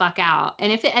get the fuck out.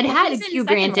 And if it had Hugh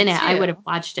Grant in it, I would have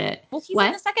watched it. Well, he's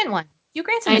in the second one. Hugh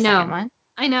Grant's in the second one.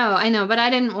 I know. But I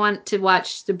didn't want to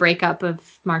watch the breakup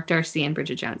of Mark Darcy and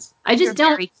Bridget Jones. I just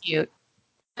don't. Very cute.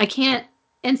 I can't.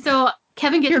 And so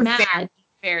Kevin gets mad.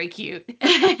 Very cute.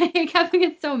 Kevin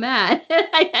gets so mad.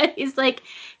 He's like,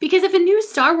 because if a new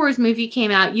Star Wars movie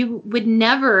came out, you would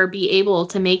never be able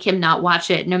to make him not watch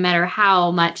it, no matter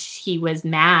how much he was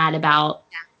mad about,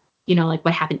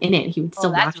 what happened in it. He would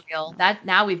still watch it. Real. That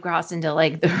now we've crossed into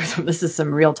this is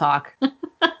some real talk.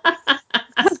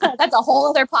 That's a whole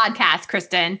other podcast,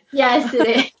 Kristen. Yes, it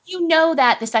is. You know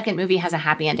that the second movie has a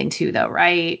happy ending too, though,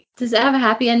 right? Does it have a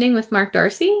happy ending with Mark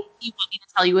Darcy? You want me to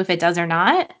tell you if it does or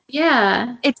not?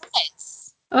 Yeah. It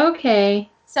does. Okay.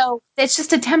 So it's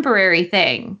just a temporary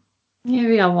thing.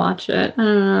 Maybe I'll watch it. I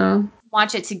don't know.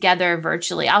 Watch it together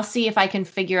virtually. I'll see if I can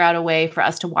figure out a way for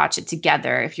us to watch it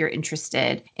together if you're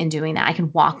interested in doing that. I can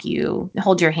walk you,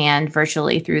 hold your hand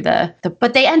virtually through the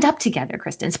but they end up together,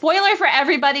 Kristen. Spoiler for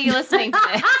everybody listening to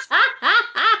this.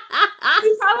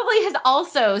 Who probably has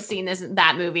also seen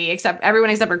that movie, except everyone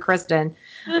except for Kristen.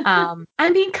 I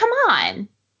mean, come on.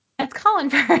 That's Colin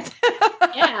Firth.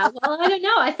 Yeah, well, I don't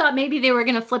know. I thought maybe they were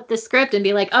going to flip the script and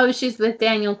be like, oh, she's with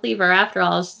Daniel Cleaver after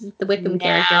all. She's the Wickham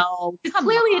character.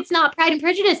 Clearly, it's not Pride and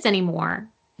Prejudice anymore.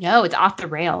 No, it's off the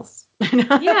rails.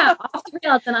 Yeah, off the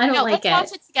rails, and I don't like it.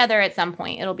 Let's watch it together at some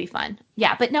point. It'll be fun.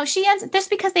 Yeah, but no, she ends just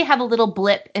because they have a little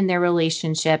blip in their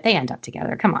relationship. They end up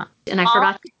together. Come on. And I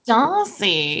forgot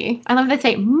Darcy. I love they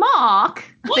say Mark.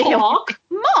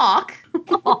 Mark.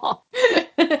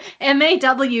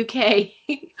 M-A-W-K.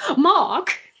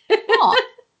 Mark.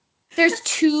 There's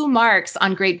 2 marks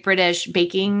on Great British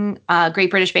Bake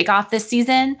Off this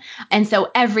season, and so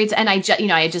I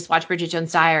just watched Bridget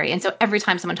Jones' Diary, and so every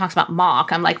time someone talks about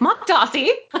Mark, I'm like Mark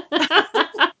Darcy.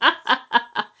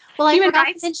 Well, human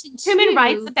rights,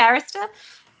 the barrister.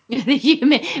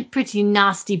 The pretty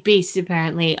nasty beast,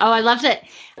 apparently. Oh, I loved it.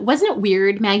 Wasn't it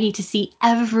weird, Maggie, to see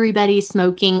everybody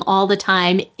smoking all the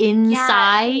time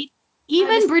inside? Yeah.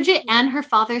 Even Bridget and her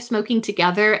father smoking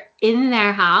together in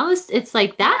their house. It's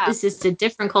like that is just a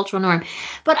different cultural norm.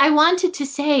 But I wanted to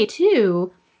say, too,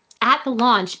 at the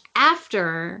launch,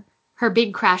 after her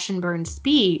big crash and burn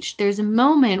speech, there's a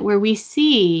moment where we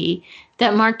see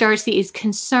that Mark Darcy is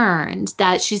concerned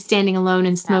that she's standing alone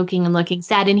and smoking and looking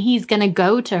sad, and he's going to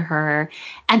go to her.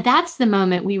 And that's the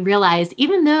moment we realize,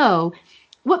 even though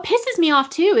what pisses me off,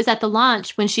 too, is at the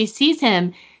launch when she sees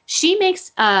him, she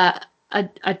makes a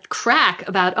crack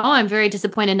about, oh, I'm very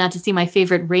disappointed not to see my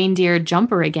favorite reindeer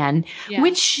jumper again,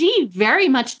 which she very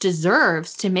much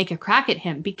deserves to make a crack at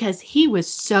him because he was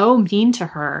so mean to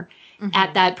her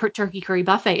at that turkey curry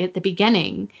buffet at the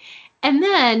beginning. And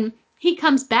then he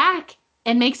comes back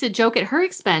and makes a joke at her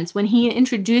expense when he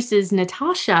introduces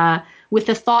Natasha with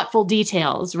the thoughtful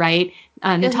details, right?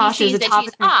 Natasha's a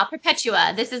top.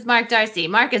 Perpetua. This is Mark Darcy.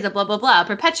 Mark is a blah, blah, blah.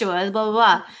 Perpetua is blah, blah,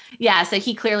 blah. Yeah, so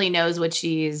he clearly knows what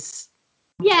she's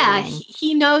doing.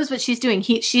 He knows what she's doing.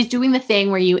 She's doing the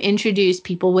thing where you introduce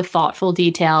people with thoughtful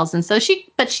details. And so she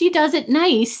does it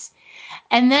nice.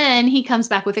 And then he comes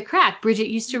back with a crack. Bridget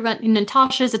used to run,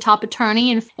 Natasha is a top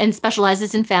attorney and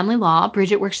specializes in family law.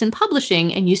 Bridget works in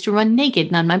publishing and used to run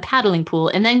naked on my paddling pool,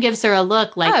 and then gives her a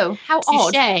look like, oh, how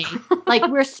odd. Like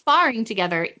we're sparring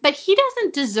together. But he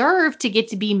doesn't deserve to get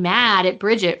to be mad at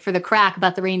Bridget for the crack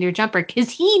about the reindeer jumper because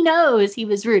he knows he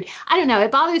was rude. I don't know.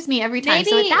 It bothers me every time.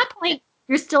 So at that point,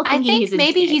 you're still thinking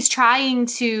he's trying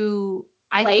to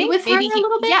play with her a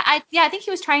little bit. Yeah, I think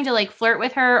he was trying to like flirt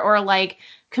with her or like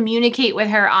communicate with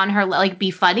her on her, like be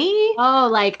funny. Oh,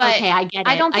 like, but okay, I get it.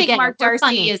 I don't think Mark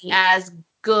Darcy is as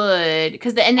good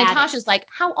because Natasha's like,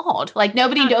 how odd. Like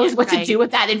nobody knows what to do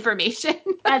with that information.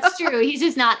 That's true. He's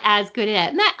just not as good at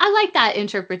it. And I like that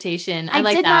interpretation. I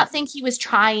did not think he was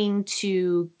trying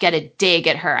to get a dig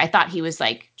at her. I thought he was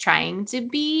like trying to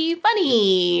be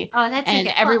funny. Oh, that's and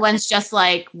everyone's just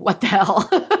like, what the hell?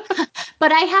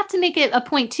 But I have to make it a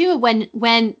point too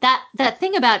when that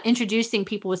thing about introducing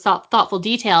people with thoughtful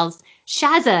details.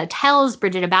 Shazza tells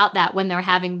Bridget about that when they're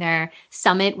having their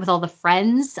summit with all the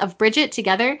friends of Bridget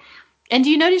together. And do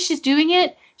you notice she's doing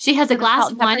it? She has a glass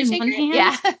of wine in one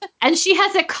hand, and she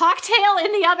has a cocktail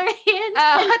in the other hand.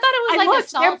 I thought it was like a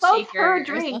salt they're both shaker. Her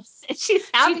drinks. She's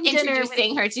having dinner.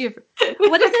 Introducing her to.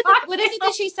 What is it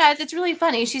that she says? It's really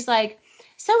funny. She's like,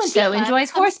 so-and-so enjoys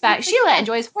horseback. Sheila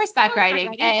enjoys horseback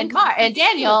riding, and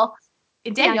Daniel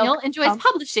enjoys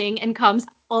publishing and comes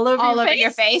all over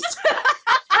your face.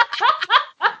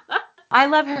 I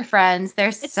love her friends.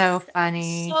 They're so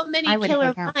funny. So many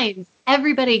killer lines.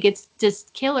 Everybody gets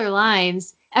just killer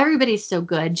lines. Everybody's so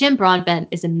good. Jim Broadbent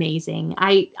is amazing.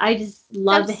 I just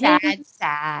love him. Sad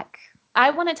sack. I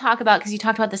want to talk about, because you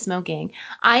talked about the smoking.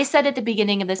 I said at the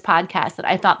beginning of this podcast that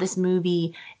I thought this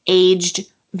movie aged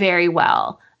very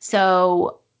well.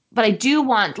 So, but I do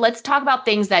let's talk about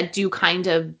things that do kind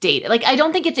of date it. Like, I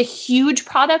don't think it's a huge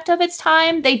product of its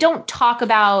time. They don't talk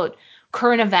about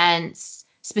current events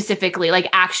specifically, like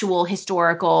actual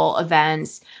historical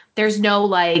events. There's no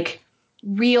like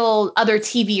real other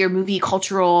TV or movie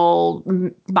cultural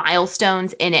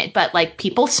milestones in it, but like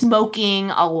people smoking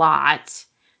a lot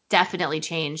definitely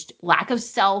changed. Lack of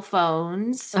cell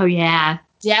phones, Oh yeah.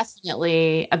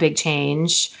 definitely a big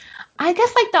change. I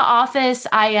guess like The Office,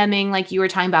 IMing, like you were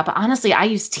talking about, but honestly, I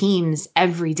use Teams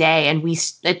every day, and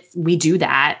we do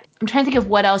that. I'm trying to think of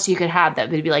what else you could have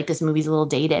that would be like this movie's a little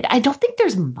dated. I don't think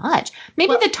there's much.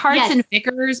 Maybe the Tarts and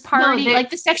Vickers party, like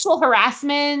the sexual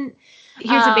harassment.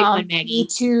 Here's a big one, Maggie. Me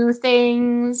Too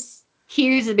things.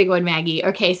 Here's a big one, Maggie.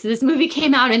 Okay, so this movie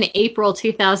came out in April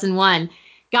 2001.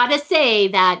 Gotta say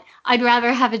that I'd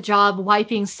rather have a job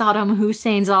wiping Saddam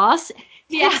Hussein's ass.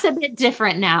 It's a bit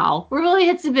different now. Really,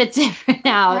 it's a bit different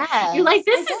now. Yes, You're like,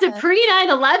 this is a pre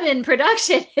 9/11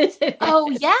 production, isn't it? Oh,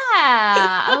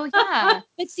 yeah. Oh, yeah.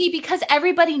 But see, because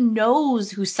everybody knows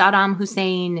who Saddam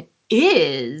Hussein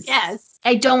is. Yes.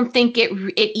 I don't think it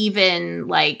even,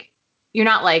 like, you're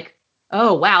not like,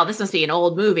 oh, wow, this must be an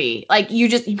old movie. Like, you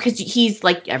just, because he's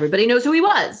like, everybody knows who he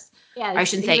was. Yes, I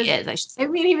shouldn't say is. I should say. I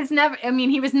mean,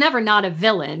 he was never not a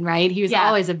villain, right? He was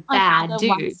always a bad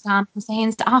dude. Saddam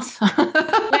Hussein's stuff.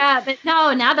 Yeah, but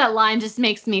no, now that line just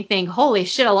makes me think, holy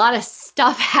shit, a lot of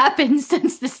stuff happened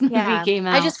since this movie came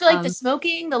out. I just feel like the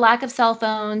smoking, the lack of cell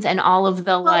phones, and all of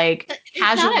the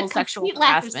casual sexual harassment.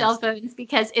 Lack of cell phones,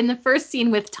 because in the first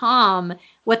scene with Tom,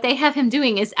 what they have him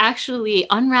doing is actually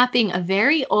unwrapping a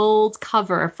very old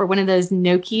cover for one of those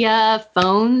Nokia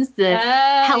phones, the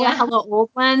hella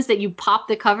old ones that you pop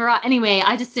the cover on. Anyway,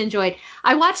 I just enjoyed.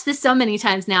 I watched this so many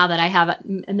times now that I have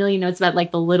a million notes about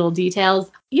like the little details.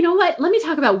 You know what? Let me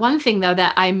talk about one thing though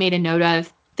that I made a note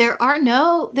of.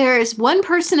 There is one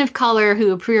person of color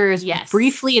who appears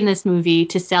briefly in this movie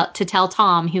to tell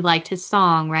Tom he liked his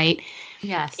song, right?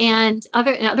 Yes. And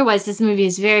otherwise, this movie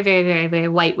is very, very, very, very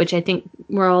white, which I think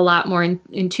we're a lot more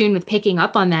in tune with picking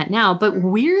up on that now. But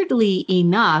weirdly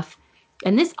enough,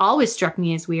 and this always struck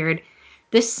me as weird,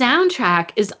 the soundtrack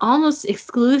is almost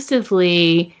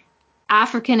exclusively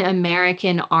African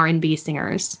American R&B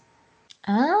singers.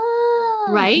 Oh,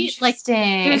 right?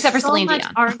 Interesting. Like, except for so Celine much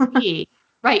Dion. R&B.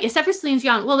 Right, except for Celine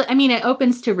Dion. Well, I mean, it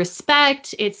opens to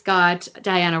Respect. It's got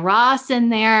Diana Ross in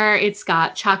there. It's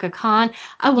got Chaka Khan.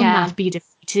 I will not be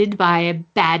defeated by a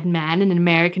bad man and an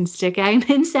American stick-eyed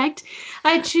insect.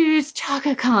 I choose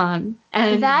Chaka Khan.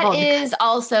 And that is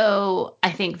also,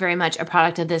 I think, very much a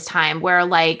product of this time where,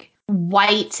 like,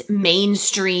 white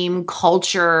mainstream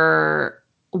culture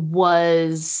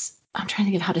was... I'm trying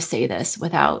to think of how to say this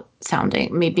without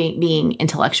sounding, maybe being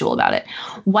intellectual about it.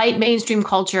 White mainstream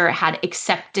culture had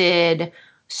accepted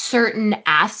certain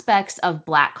aspects of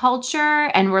Black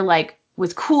culture and were like,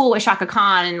 was cool with Chaka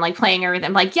Khan and like playing everything.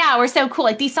 I'm like, yeah, we're so cool.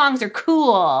 Like, these songs are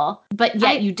cool. But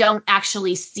yet you don't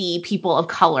actually see people of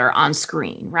color on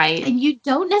screen, right? And you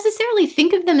don't necessarily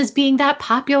think of them as being that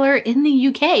popular in the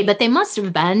UK, but they must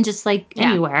have been, just like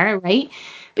anywhere, right?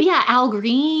 But yeah, Al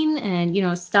Green and, you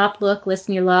know, Stop, Look,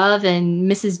 Listen, Your Love and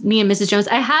Me and Mrs. Jones.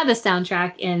 I had the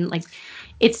soundtrack and like,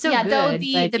 it's so good. Though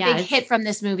the big hit from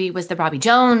this movie was the Robbie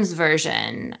Jones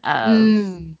version of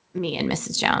Me and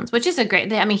Mrs. Jones, which is a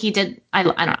great, I mean, he did,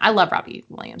 I love Robbie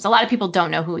Williams. A lot of people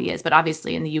don't know who he is, but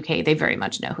obviously in the UK, they very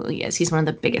much know who he is. He's one of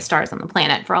the biggest stars on the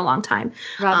planet for a long time.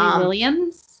 Robbie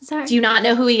Williams? Sorry. Do you not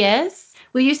know who he is?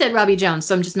 Well, you said Robbie Jones,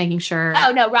 so I'm just making sure.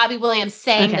 Oh, no, Robbie Williams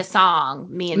sang the song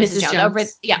Me and Mrs.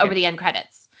 Jones. Over the end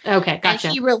credits. Okay, gotcha.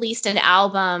 And he released an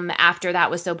album after that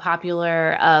was so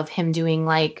popular of him doing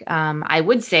like, I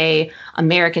would say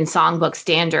American songbook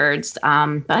standards.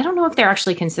 But I don't know if they're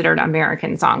actually considered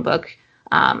American songbook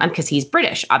because he's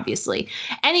British, obviously.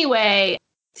 Anyway,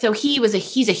 so he's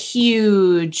a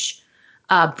huge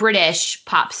British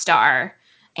pop star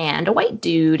and a white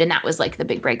dude. And that was like the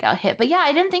big breakout hit. But yeah,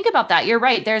 I didn't think about that. You're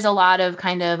right. There's a lot of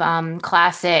kind of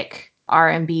classic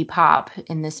R&B pop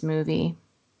in this movie.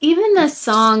 Even the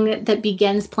song that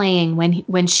begins playing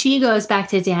when she goes back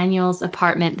to Daniel's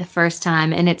apartment the first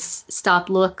time, and it's Stop,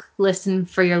 Look, Listen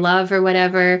for Your Love or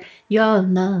whatever, your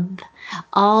love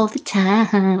all the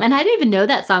time. And I didn't even know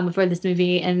that song before this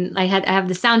movie, and I have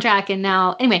the soundtrack, and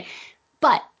now anyway.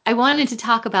 But I wanted to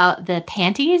talk about the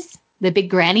panties, the big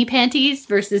granny panties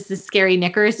versus the scary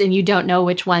knickers, and you don't know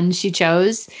which one she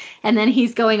chose. And then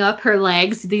he's going up her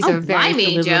legs. These are very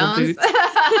little boots.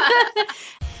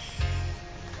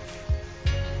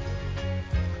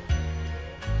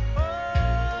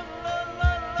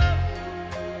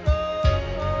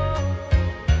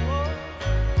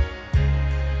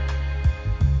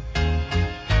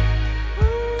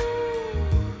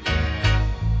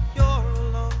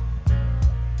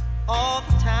 All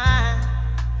the time.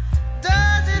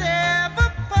 Does it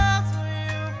ever puzzle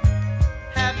you?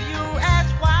 Have you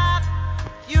asked why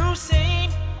you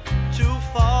seem to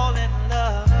fall in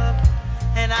love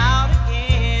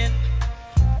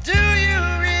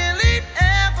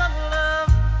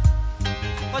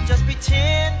just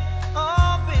pretend.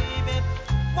 Oh, baby,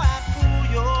 why fool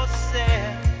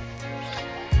yourself?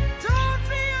 Don't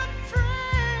be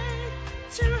afraid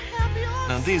to help yourself.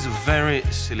 Now, these are very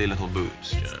silly little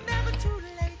boots, It's Joan. never too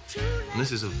late, too late. And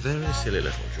this is a very silly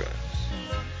little dress.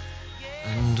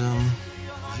 And,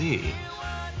 these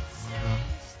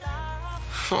are,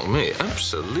 fuck me,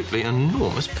 absolutely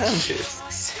enormous panties.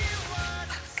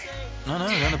 No,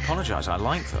 don't apologise. I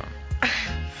like them.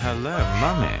 Hello,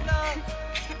 Mummy.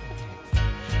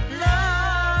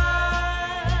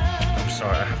 I'm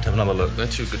sorry, I have to have another look. They're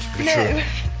too good to be true.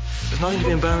 There's nothing to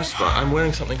be embarrassed by. I'm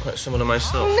wearing something quite similar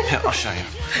myself. Here, I'll show you.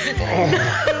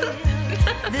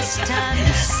 This time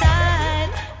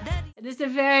decide that This is a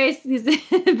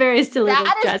very silly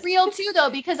That dress. is real too, though,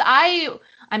 because I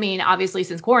mean, obviously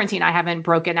since quarantine, I haven't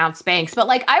broken out Spanx, but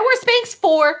like I wore Spanx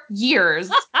for years.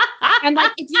 And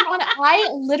like, if you want, I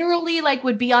literally like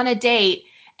would be on a date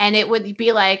and it would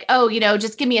be like, oh,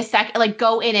 just give me a second, like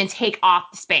go in and take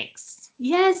off the Spanx.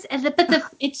 Yes,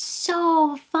 but it's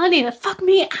so funny. Fuck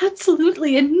me,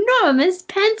 absolutely enormous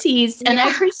panties. And I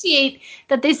Yeah. appreciate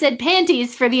that they said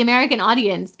panties for the American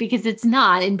audience because it's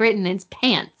not. In Britain, it's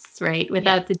pants, right?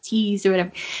 Without the T's or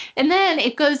whatever. And then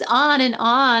it goes on and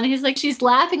on. He's like, she's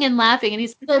laughing and laughing. And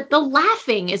the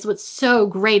laughing is what's so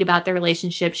great about their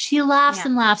relationship. She laughs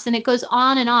and laughs and it goes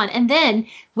on. And then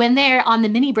when they're on the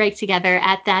mini break together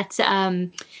at that,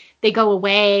 they go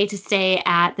away to stay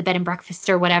at the bed and breakfast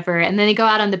or whatever, and then they go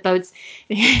out on the boats.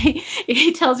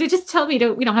 He tells me, just tell me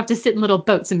we don't have to sit in little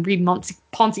boats and read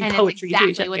Ponzi And poetry it's to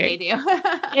each exactly other. what they do.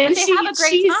 And But they have a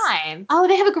great time. Oh,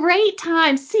 they have a great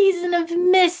time. Season of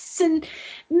mists and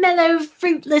mellow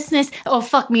fruitlessness. Oh,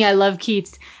 fuck me, I love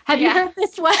Keats. Have you heard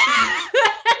this one?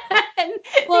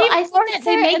 Well, I think that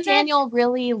they make Daniel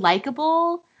really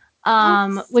likable,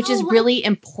 which is really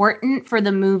important for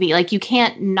the movie. Like, you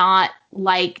can't not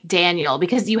like Daniel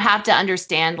because you have to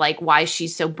understand like why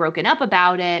she's so broken up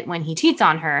about it when he cheats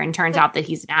on her and turns out that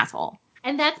he's an asshole.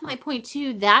 And that's my point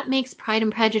too. That makes Pride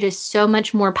and Prejudice so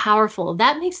much more powerful.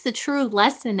 That makes the true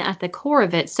lesson at the core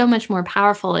of it so much more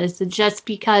powerful, is that just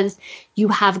because you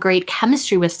have great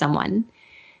chemistry with someone,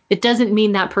 it doesn't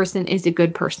mean that person is a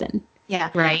good person. Yeah.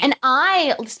 Right. And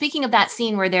speaking of that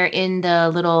scene where they're in the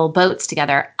little boats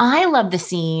together, I love the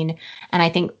scene. And I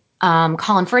think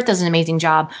Colin Firth does an amazing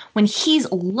job when he's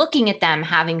looking at them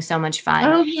having so much fun.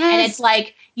 Oh, yes. And it's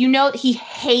like, he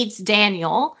hates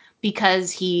Daniel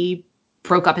because he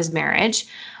broke up his marriage,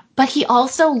 but he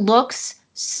also looks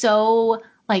so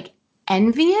like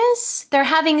envious. They're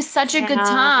having such a good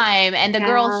time, and the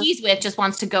girl he's with just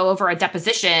wants to go over a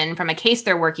deposition from a case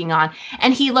they're working on,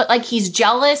 and he looked like he's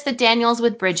jealous that Daniel's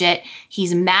with Bridget.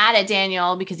 He's mad at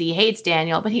Daniel because he hates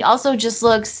Daniel, but he also just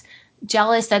looks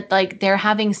jealous that like they're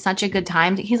having such a good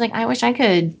time. He's like, I wish I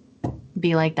could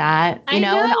be like that, I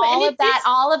know, and all and of that,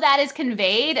 all of that is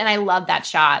conveyed, and I love that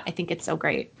shot. I think it's so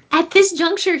great. At this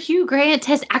juncture, Hugh Grant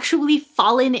has actually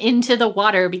fallen into the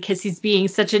water because he's being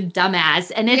such a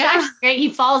dumbass. And it's actually great. He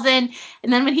falls in,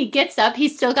 and then when he gets up,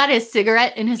 he's still got his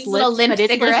cigarette in his lips, limp but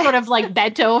it's cigarette. sort of like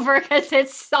bent over because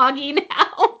it's soggy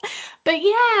now. But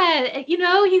yeah,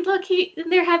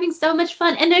 they're having so much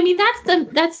fun. And I mean,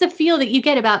 that's the feel that you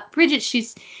get about Bridget.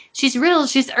 She's real,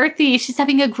 she's earthy, she's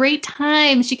having a great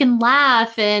time. She can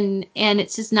laugh, and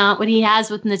it's just not what he has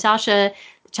with Natasha,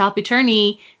 the child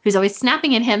attorney, who's always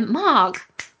snapping at him. Mark,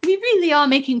 we really are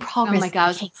making progress. Oh my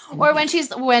gosh. Or when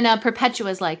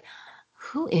Perpetua's like,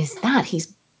 who is that?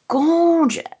 He's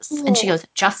gorgeous. And she goes,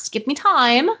 just give me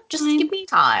time. Just give me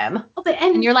time.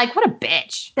 And you're like, what a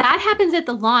bitch. That happens at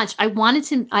the launch.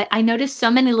 I noticed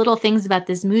so many little things about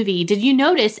this movie. Did you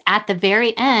notice at the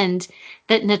very end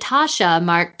that Natasha,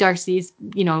 Mark Darcy's,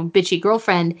 bitchy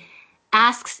girlfriend,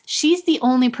 she's the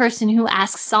only person who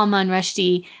asks Salman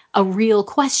Rushdie a real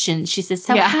question. She says,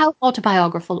 so how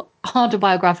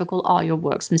autobiographical are your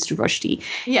works, Mr. Rushdie?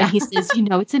 Yeah. And he says,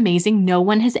 it's amazing. No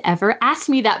one has ever asked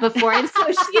me that before. And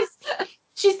so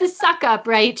she's the suck up,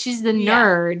 right? She's the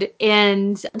nerd.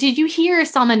 And did you hear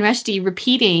Salman Rushdie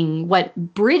repeating what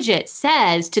Bridget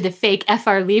says to the fake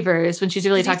FR leavers when she's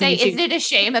really talking to? Isn't it a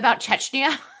shame about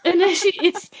Chechnya? And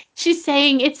she's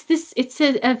saying it's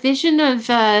a vision of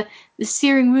the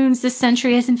searing wounds this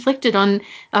century has inflicted on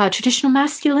traditional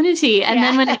masculinity. And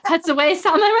then when it cuts away,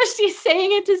 Salman Rushdie's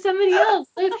saying it to somebody else.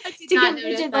 So to give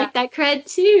Bridget like that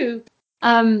cred too.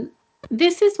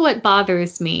 This is what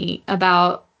bothers me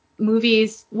about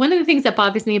movies. One of the things that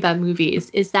bothers me about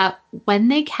movies is that when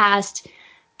they cast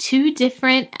two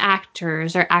different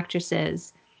actors or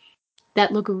actresses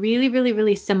that look really, really,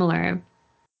 really similar,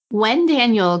 when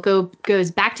Daniel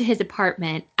goes back to his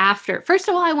apartment after, first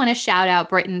of all, I want to shout out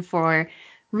Britain for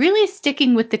really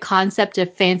sticking with the concept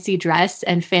of fancy dress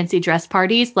and fancy dress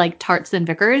parties like Tarts and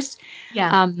Vickers.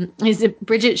 Yeah.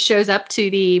 Bridget shows up to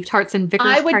the Tarts and Vickers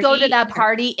I would party. go to that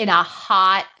party in a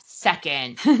hot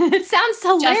second. It sounds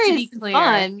hilarious. Just to be and clear.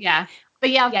 fun. Yeah. But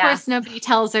yeah, of Yeah. course, nobody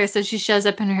tells her, so she shows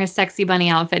up in her sexy bunny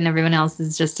outfit, and everyone else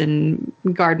is just in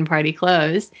garden party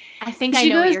clothes. I think I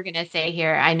know what you're going to say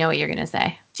here. I know what you're going to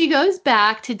say. She goes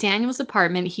back to Daniel's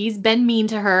apartment. He's been mean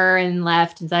to her and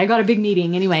left and said, I got a big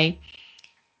meeting anyway.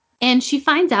 And she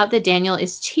finds out that Daniel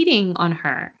is cheating on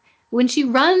her. When she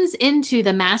runs into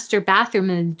the master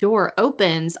bathroom and the door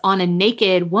opens on a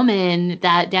naked woman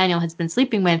that Daniel has been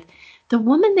sleeping with, the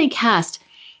woman they cast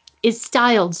is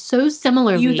styled so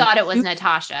similarly. You thought it was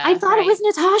Natasha. I thought it was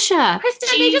Natasha. Kristen,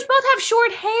 they just both have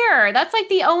short hair. That's like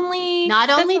the only...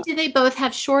 Not only do they both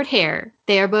have short hair,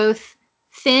 they are both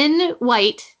thin,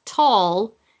 white,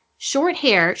 tall, short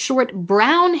hair, short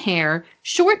brown hair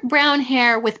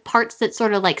with parts that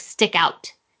sort of like stick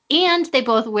out. And they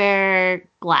both wear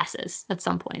glasses at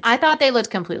some point. I thought they looked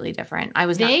completely different.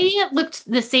 They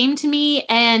looked the same to me,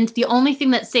 and the only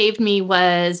thing that saved me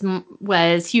was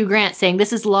Hugh Grant saying,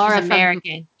 "This is Laura She's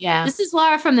American." Yeah, this is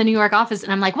Laura from the New York office,"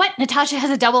 and I'm like, "What? Natasha has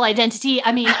a double identity?"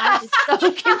 I mean, I was so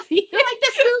confused. Like,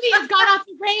 this movie has gone off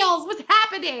the rails. What's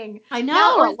happening? I know.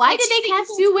 No, Why did they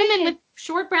cast two women with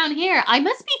short brown hair? I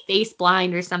must be face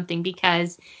blind or something,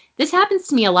 because this happens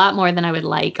to me a lot more than I would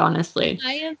like, honestly.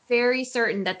 I am very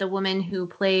certain that the woman who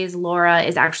plays Laura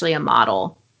is actually a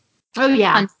model. Oh,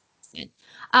 yeah.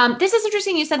 This is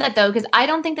interesting you said that, though, because I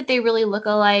don't think that they really look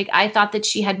alike. I thought that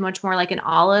she had much more like an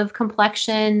olive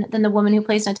complexion than the woman who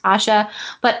plays Natasha.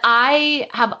 But I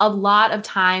have a lot of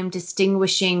time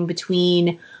distinguishing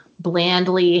between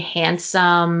blandly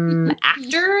handsome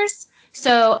actors.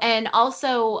 So, and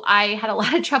also I had a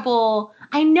lot of trouble.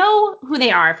 I know who they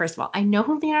are, first of all. I know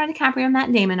who Leonardo DiCaprio and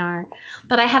Matt Damon are.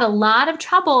 But I had a lot of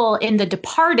trouble in The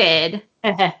Departed,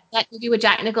 that movie with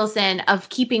Jack Nicholson, of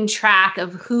keeping track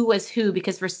of who was who,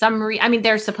 because for some reason, I mean,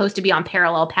 they're supposed to be on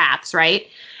parallel paths, right?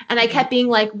 And I kept being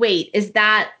like, wait, is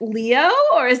that Leo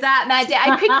or is that Matt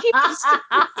Damon? I couldn't keep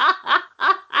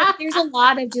There's a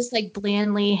lot of just like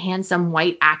blandly handsome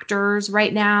white actors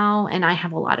right now, and I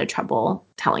have a lot of trouble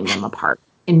telling them apart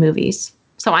in movies.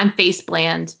 So I'm face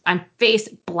blind to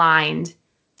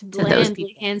those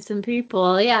people. Handsome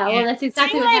people. Yeah, well, that's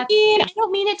exactly what I happened. mean. I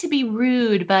don't mean it to be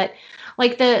rude, but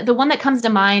like the one that comes to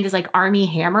mind is like Armie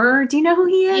Hammer. Do you know who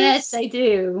he is? Yes, I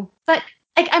do. But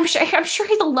like I'm sure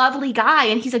he's a lovely guy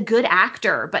and he's a good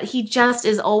actor, but he just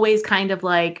is always kind of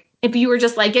like, if you were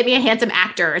just like, get me a handsome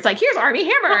actor, it's like, here's Armie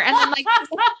Hammer, and then like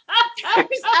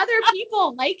there's other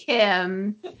people like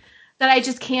him that I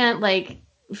just can't like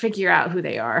figure out who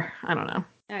they are. I don't know.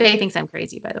 Faye thinks I'm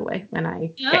crazy, by the way, when I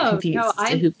get confused as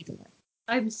to who people are.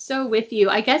 I'm so with you.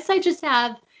 I guess I just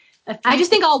have I just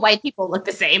think all white people look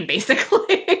the same,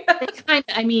 basically.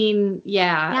 I mean,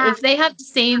 yeah. If they have the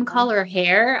same color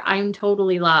hair, I'm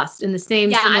totally lost. In the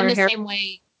same similar I'm the hair. same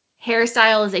way.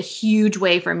 Hairstyle is a huge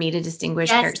way for me to distinguish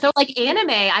characters. So like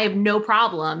anime, I have no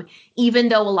problem, even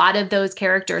though a lot of those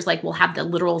characters like will have the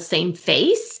literal same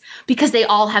face, because they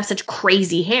all have such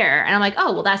crazy hair. And I'm like,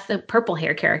 oh, well, that's the purple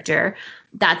hair character.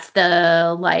 That's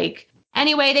the like,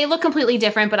 anyway, they look completely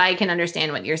different, but I can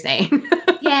understand what you're saying.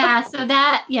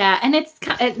 And it's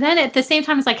then at the same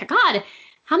time, it's like, God,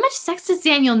 how much sex does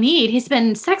Daniel need? He's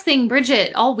been sexing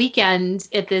Bridget all weekend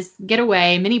at this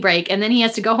getaway mini break, and then he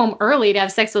has to go home early to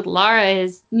have sex with Laura,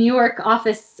 his New York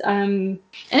office. I don't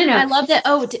know. I love that.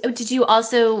 Oh, did you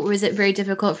also, was it very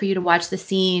difficult for you to watch the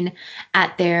scene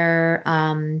at their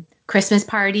Christmas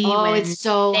party? Oh, it's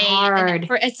so hard.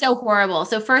 It's so horrible.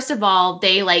 So first of all,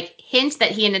 they like hint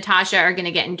that he and Natasha are going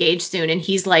to get engaged soon. And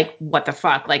he's like, what the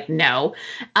fuck? Like, no.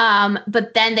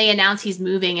 But then they announce he's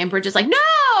moving and Bridget's like,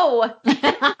 no, what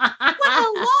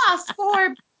a loss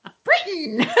for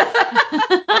Britain.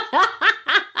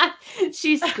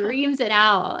 She screams it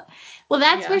out. Well,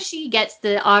 that's where she gets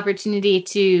the opportunity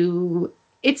to,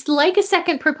 it's like a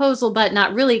second proposal, but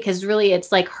not really, because really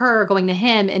it's like her going to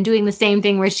him and doing the same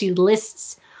thing where she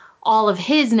lists all of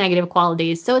his negative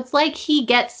qualities. So it's like he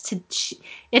gets to,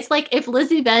 it's like if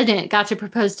Lizzie Bennet got to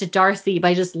propose to Darcy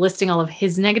by just listing all of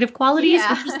his negative qualities,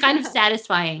 which was kind of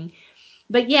satisfying.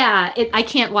 But yeah, I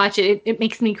can't watch it. It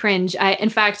makes me cringe. In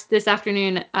fact, this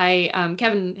afternoon,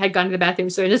 Kevin had gone to the bathroom,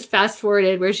 so I just fast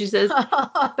forwarded where she says,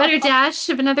 "Better dash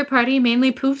of another party,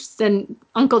 mainly poofs." And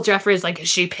Uncle Jeffrey is like, "Is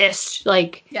she pissed?"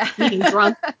 Like being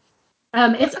drunk.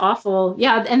 It's awful.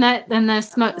 Yeah, and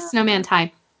the snowman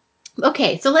tie.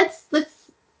 Okay, so let's.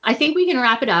 I think we can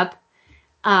wrap it up.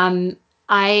 I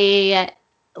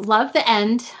love the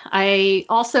end. I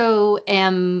also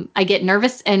I get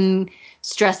nervous and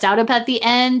stressed out about the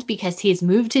end because he's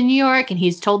moved to New York and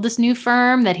he's told this new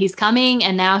firm that he's coming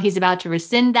and now he's about to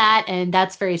rescind that. And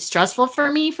that's very stressful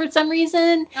for me for some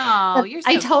reason. Oh, But you're so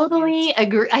I totally cute.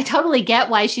 agree. I totally get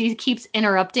why she keeps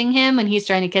interrupting him when he's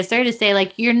trying to kiss her to say,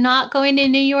 like, you're not going to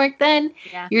New York then.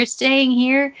 Yeah. You're staying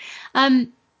here.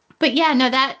 But yeah, no,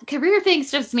 that career thing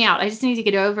stresses me out. I just need to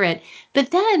get over it.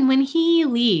 But then when he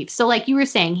leaves, so like you were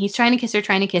saying, he's trying to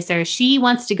kiss her. She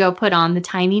wants to go put on the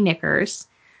tiny knickers,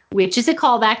 which is a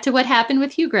callback to what happened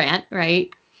with Hugh Grant,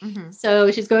 right? Mm-hmm.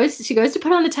 So she goes to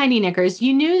put on the tiny knickers.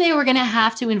 You knew they were going to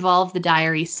have to involve the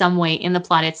diary some way in the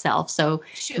plot itself. So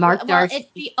Mark Darcy.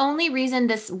 It's the only reason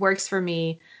this works for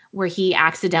me where he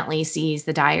accidentally sees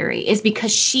the diary is because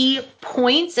she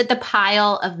points at the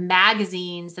pile of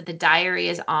magazines that the diary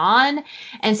is on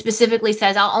and specifically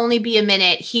says, I'll only be a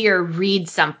minute here, read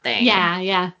something. Yeah.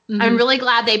 Mm-hmm. I'm really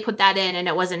glad they put that in and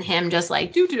it wasn't him just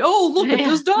like, dude, oh, look at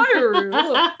this diary.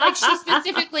 Like she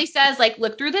specifically says, like,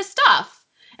 look through this stuff.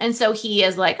 And so he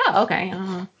is like, oh, okay.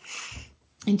 Uh-huh.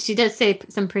 And she does say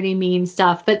some pretty mean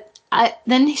stuff, but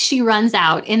then she runs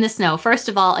out in the snow. First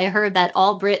of all, I heard that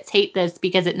all Brits hate this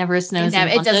because it never snows in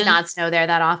London. It does not snow there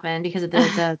that often because of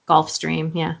the Gulf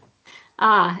Stream. Yeah.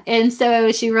 And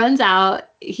so she runs out.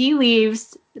 He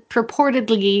leaves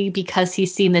purportedly because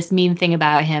he's seen this mean thing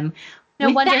about him. No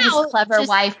wonder his clever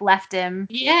wife left him.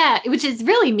 Yeah, which is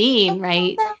really mean,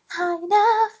 right?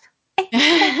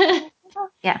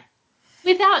 Yeah.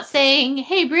 Without saying,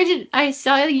 hey, Bridget, I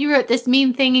saw you wrote this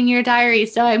mean thing in your diary,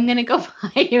 so I'm going to go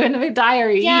buy you another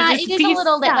diary. Yeah, it is a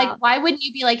little like, why wouldn't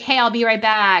you be like, hey, I'll be right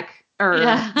back or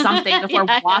something before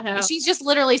walking? She's just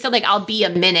literally said, like, I'll be a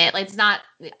minute. Like, it's not,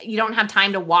 you don't have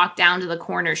time to walk down to the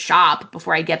corner shop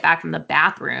before I get back from the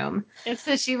bathroom. And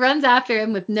so she runs after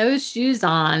him with no shoes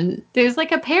on. There's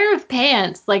like a pair of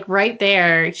pants, like right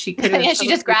there. She could have. Yeah, she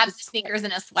just grabs the sneakers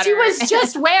and a sweater. She was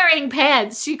just wearing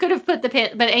pants. She could have put the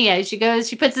pants, but anyway, she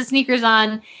puts the sneakers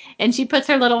on, and she puts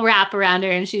her little wrap around her,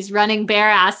 and she's running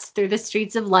bare-assed through the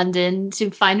streets of London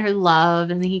to find her love.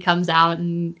 And then he comes out,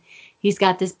 and he's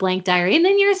got this blank diary, and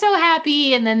then you're so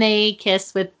happy, and then they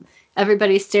kiss with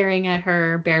everybody staring at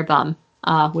her bare bum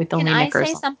with only knickers. Can I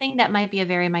say something that might be a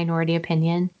very minority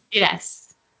opinion?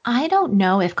 Yes. I don't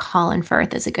know if Colin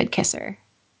Firth is a good kisser.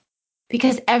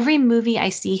 Because every movie I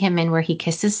see him in where he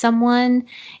kisses someone,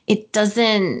 it's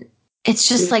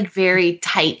just like very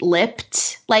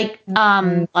tight-lipped. Like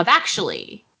Love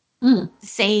Actually.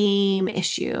 Same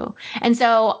issue. And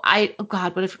so oh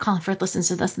God, what if Colin Firth listens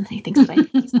to this and he thinks that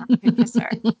he's not a good kisser?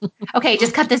 Okay,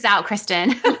 just cut this out,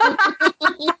 Kristen.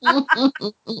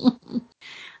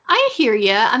 I hear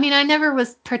you. I mean, I never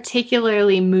was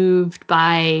particularly moved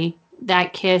by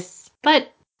that kiss,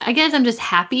 but I guess I'm just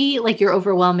happy. Like, you're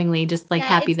overwhelmingly just like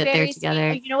happy that they're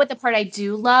together. Sweet. You know what the part I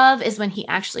do love is when he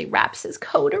actually wraps his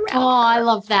coat around. Oh, I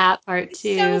love that part too.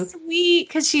 It's so sweet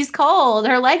because she's cold.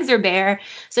 Her legs are bare.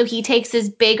 So he takes his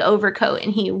big overcoat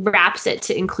and he wraps it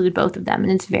to include both of them.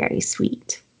 And it's very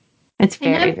sweet. It's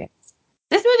very.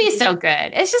 This movie is so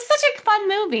good. It's just such a fun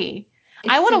movie.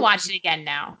 I want to watch it again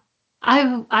now.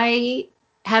 I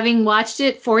having watched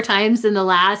it 4 times in the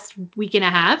last week and a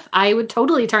half, I would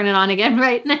totally turn it on again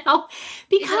right now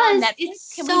because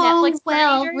it's so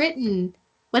well written.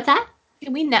 What's that?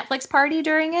 Can we Netflix party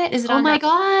during it? Is it on? Oh my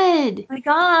God. My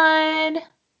God.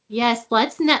 Yes,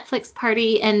 let's Netflix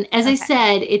party. And as I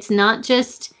said, it's not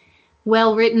just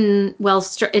well written,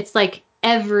 it's like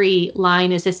every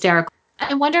line is hysterical.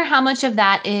 I wonder how much of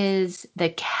that is the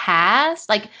cast.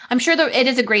 Like, I'm sure it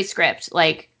is a great script,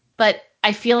 like, but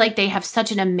I feel like they have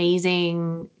such an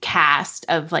amazing cast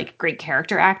of like great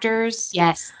character actors.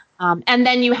 Yes. And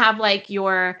then you have like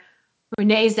your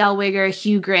Renee Zellweger,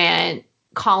 Hugh Grant,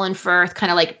 Colin Firth,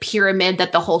 kind of like pyramid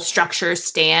that the whole structure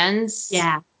stands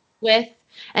with.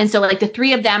 And so like the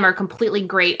 3 of them are completely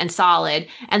great and solid.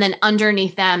 And then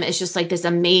underneath them is just like this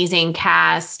amazing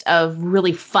cast of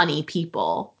really funny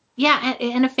people. Yeah,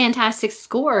 and a fantastic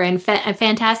score and a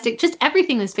fantastic, just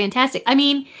everything was fantastic. I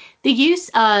mean, the use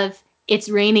of It's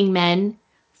Raining Men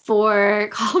for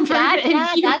Colin Firth.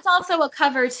 That's also a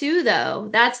cover too, though.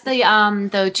 That's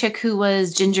the chick who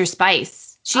was Ginger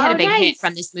Spice. She had a big hit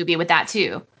from this movie with that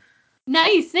too.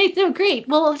 Nice. So great.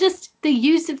 Well, just the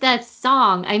use of that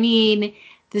song. I mean,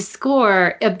 the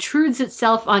score obtrudes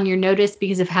itself on your notice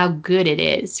because of how good it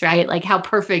is, right? Like how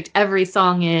perfect every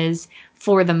song is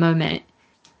for the moment.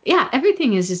 Yeah,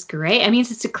 everything is just great. I mean, it's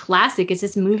just a classic. It's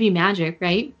just movie magic,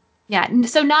 right? Yeah.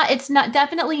 So it's not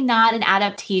definitely not an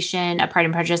adaptation of Pride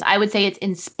and Prejudice. I would say it's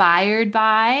inspired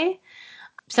by.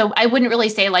 So I wouldn't really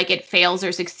say like it fails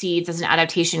or succeeds as an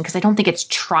adaptation because I don't think it's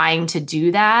trying to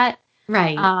do that.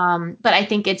 Right. But I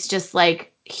think it's just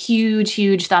like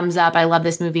huge thumbs up. I love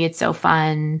this movie. It's so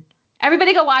fun.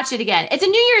 Everybody go watch it again. It's a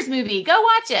New Year's movie. Go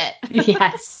watch it.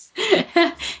 Yes.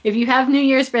 If you have New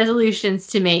Year's resolutions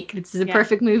to make, this is a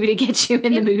perfect movie to get you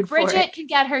in the mood for it. Bridget can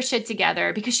get her shit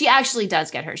together, because she actually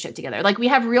does get her shit together. Like, we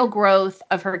have real growth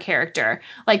of her character.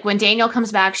 Like, when Daniel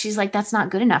comes back, she's like, that's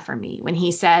not good enough for me. When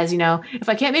he says, if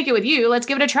I can't make it with you, let's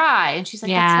give it a try. And she's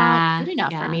like, that's not good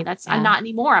enough for me. I'm not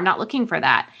anymore. I'm not looking for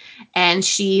that. And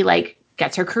she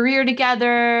gets her career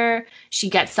together. She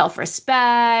gets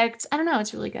self-respect. I don't know.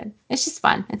 It's really good. It's just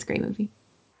fun. It's a great movie.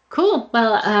 Cool.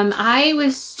 Well,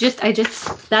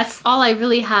 that's all I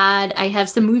really had. I have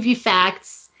some movie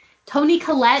facts. Toni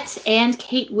Collette and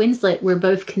Kate Winslet were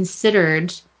both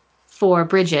considered for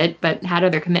Bridget, but had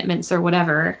other commitments or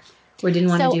whatever, or didn't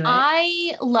want to do it.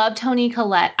 I love Toni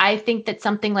Collette. I think that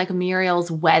something like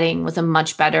Muriel's Wedding was a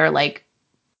much better,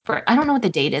 I don't know what the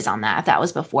date is on that, if that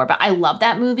was before, but I love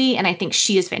that movie, and I think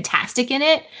she is fantastic in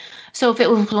it. So if it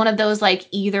was one of those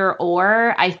either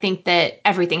or, I think that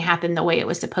everything happened the way it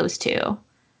was supposed to.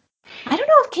 I don't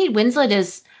know if Kate Winslet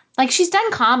is she's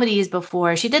done comedies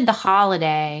before. She did The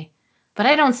Holiday, but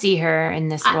I don't see her in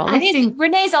this role. I think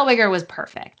Renee Zellweger was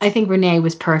perfect. I think Renee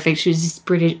was perfect. She was just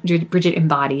Bridget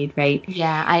embodied, right?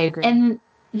 Yeah, I agree. And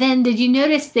then did you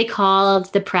notice they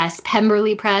called the press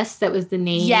Pemberley Press? That was the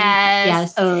name.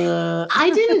 Yes.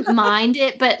 I didn't mind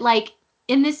it, but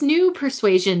in this new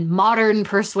Persuasion, modern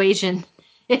Persuasion,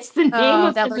 it's the name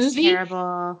of the movie.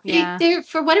 Terrible. Yeah. They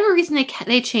for whatever reason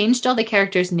they changed all the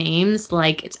characters' names.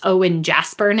 It's Owen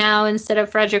Jasper now instead of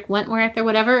Frederick Wentworth or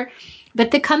whatever.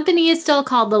 But the company is still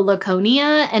called the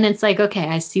Laconia, and it's okay,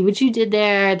 I see what you did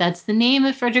there. That's the name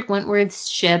of Frederick Wentworth's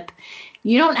ship.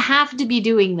 You don't have to be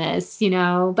doing this, But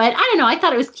I don't know. I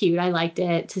thought it was cute. I liked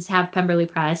it to have Pemberley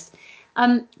Press.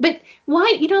 But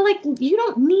why, you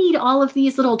don't need all of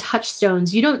these little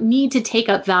touchstones. You don't need to take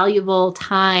up valuable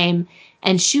time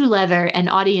and shoe leather and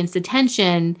audience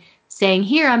attention saying,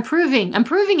 here, I'm proving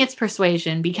it's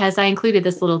Persuasion because I included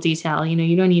this little detail.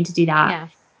 You don't need to do that. Yeah.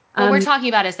 Well, we're talking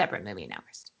about a separate movie now,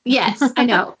 Kristen. Yes, I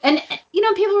know. And,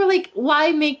 people were like,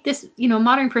 why make this,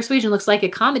 modern Persuasion looks like a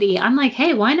comedy? I'm like,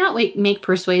 hey, why not make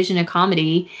Persuasion a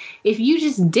comedy? If you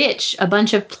just ditch a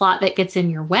bunch of plot that gets in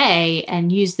your way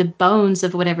and use the bones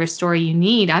of whatever story you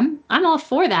need, I'm all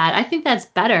for that. I think that's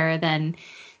better than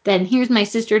here's my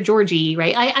sister Georgie,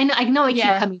 right? I know I keep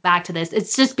coming back to this.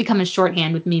 It's just become a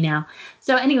shorthand with me now.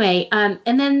 So anyway,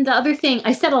 and then the other thing,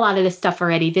 I said a lot of this stuff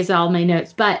already. These are all my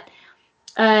notes, but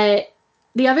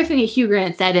the other thing that Hugh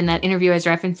Grant said in that interview I was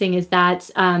referencing is that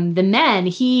the men,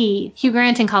 Hugh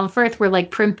Grant and Colin Firth were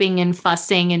primping and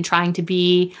fussing and trying to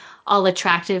be all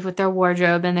attractive with their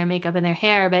wardrobe and their makeup and their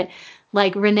hair. But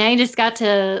Renee just got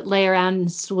to lay around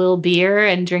and swill beer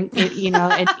and drink, and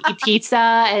eat pizza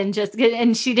and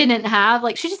she didn't have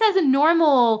she just has a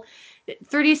normal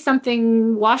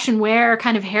 30-something wash and wear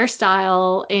kind of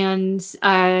hairstyle. And,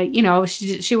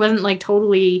 she wasn't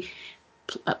totally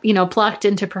plucked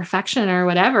into perfection or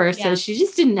whatever. So she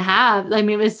just didn't have,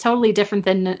 it was totally different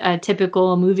than a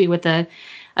typical movie with a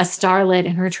starlet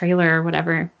in her trailer or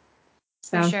whatever.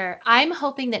 So. For sure. I'm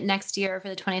hoping that next year for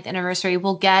the 20th anniversary,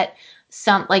 we'll get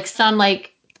some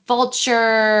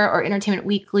Vulture or Entertainment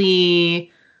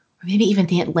Weekly, or maybe even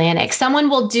The Atlantic. Someone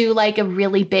will do a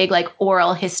really big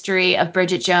oral history of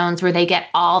Bridget Jones where they get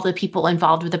all the people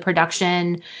involved with the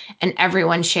production and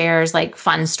everyone shares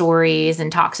fun stories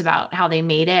and talks about how they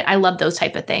made it. I love those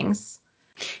type of things.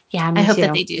 Yeah, I hope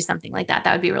that they do something like that.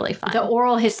 That would be really fun. The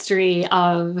oral history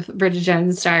of Bridget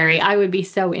Jones' Diary. I would be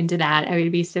so into that. I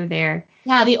would be so there.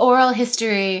 Yeah, the oral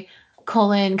history,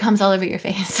 comes all over your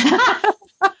face.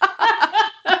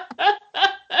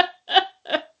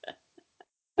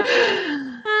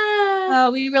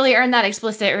 We really earned that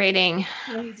explicit rating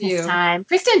this time.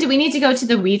 Kristen, do we need to go to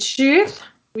the Wheat Truth?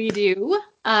 We do.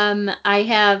 I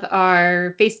have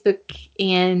our Facebook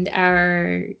and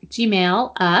our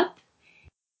Gmail up.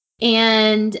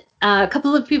 And a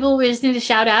couple of people we just need to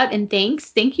shout out and thanks.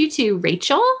 Thank you to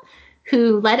Rachel,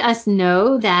 who let us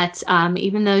know that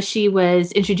even though she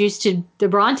was introduced to the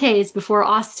Brontes before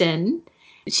Austen,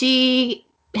 she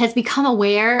has become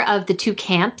aware of the two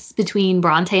camps between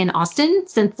Bronte and Austen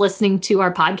since listening to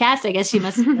our podcast. I guess she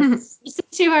must listen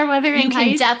to our Wuthering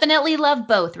Heights. You can definitely love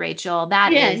both, Rachel.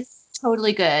 That is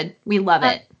totally good. We love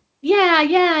it.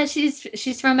 Yeah.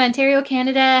 She's from Ontario,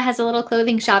 Canada, has a little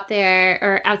clothing shop there,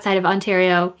 or outside of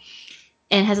Ontario,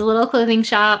 and has a little clothing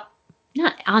shop.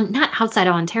 Not outside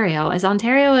of Ontario. Is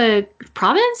Ontario a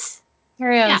province?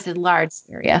 Ontario is a large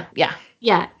area. Yeah.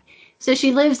 Yeah. So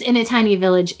she lives in a tiny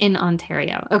village in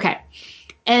Ontario. Okay.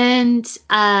 And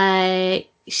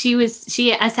she is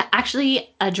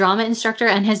actually a drama instructor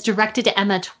and has directed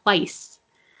Emma twice.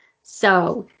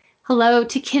 So hello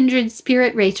to kindred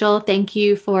spirit, Rachel. Thank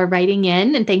you for writing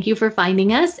in and thank you for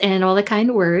finding us and all the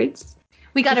kind words.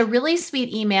 We got a really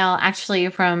sweet email actually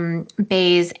from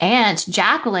Bay's aunt,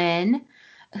 Jacqueline,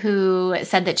 who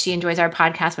said that she enjoys our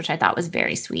podcast, which I thought was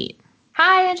very sweet.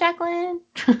 Hi, Aunt Jacqueline.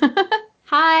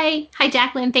 Hi,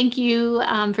 Jacqueline. Thank you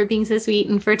for being so sweet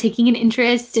and for taking an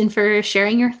interest and for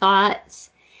sharing your thoughts.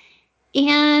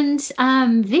 And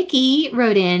Vicky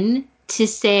wrote in to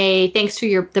say thanks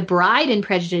for the Bride and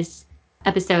Prejudice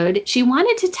episode. She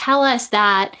wanted to tell us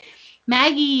that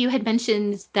Maggie, you had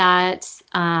mentioned that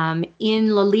in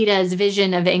Lolita's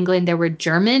vision of England, there were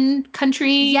German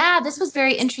countries. Yeah, this was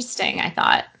very interesting, I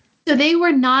thought. So they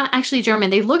were not actually German.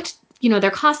 They looked,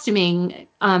 their costuming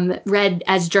read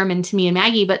as German to me and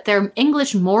Maggie, but they're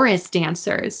English Morris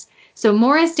dancers. So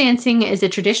Morris dancing is a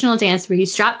traditional dance where you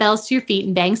strap bells to your feet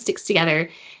and bang sticks together,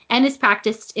 and is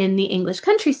practiced in the English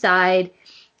countryside.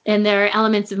 And there are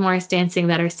elements of Morris dancing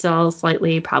that are still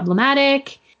slightly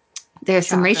problematic. There's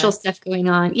some racial stuff going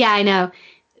on. Yeah, I know.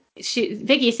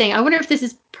 Vicky's saying, I wonder if this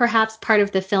is perhaps part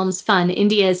of the film's fun.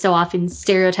 India is so often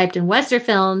stereotyped in Western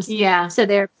films. Yeah. So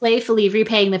they're playfully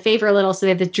repaying the favor a little. So they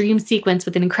have the dream sequence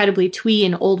with an incredibly twee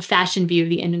and old-fashioned view of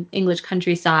the English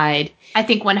countryside. I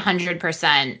think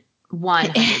 100%.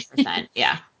 100%.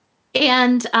 Yeah.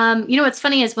 And, what's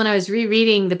funny is when I was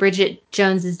rereading the Bridget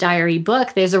Jones's Diary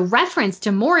book, there's a reference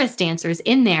to Morris dancers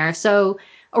in there. So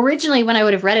originally when I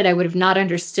would have read it, I would have not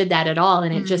understood that at all.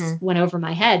 And it just went over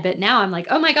my head. But now I'm like,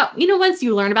 oh my God, once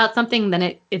you learn about something,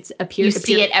 then it's appears. You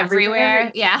see it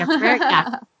everywhere. Yeah. Everywhere.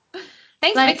 Yeah.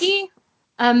 Thanks, Vicky.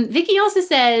 Vicky also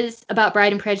says about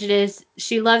Bride and Prejudice,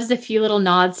 she loves a few little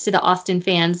nods to the Austen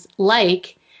fans,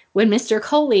 like when Mr.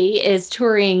 Coley is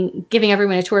touring, giving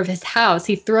everyone a tour of his house,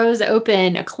 he throws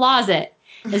open a closet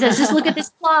and says, just look at this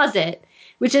closet,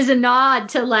 which is a nod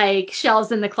to like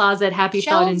shelves in the closet, happy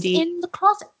thought indeed. Shelves in the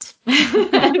closet.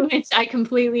 Which I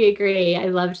completely agree. I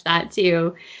loved that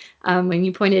too when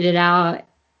you pointed it out.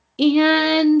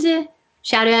 And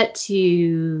shout out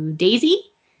to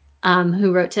Daisy,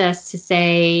 who wrote to us to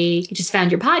say, just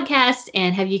found your podcast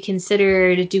and have you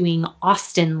considered doing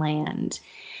Austenland?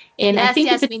 And yes,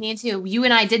 I think we need to. You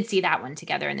and I did see that one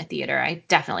together in the theater. I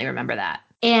definitely remember that.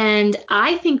 And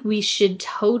I think we should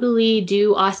totally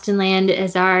do Austenland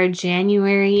as our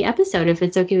January episode, if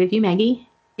it's okay with you, Maggie.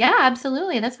 Yeah,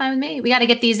 absolutely. That's fine with me. We got to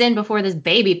get these in before this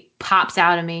baby pops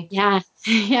out of me. Yeah.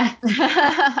 Yeah.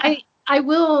 I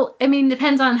will. I mean,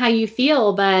 depends on how you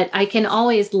feel, but I can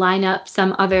always line up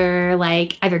some other,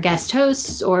 like, either guest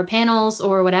hosts or panels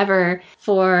or whatever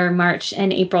for March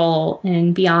and April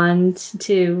and beyond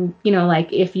to,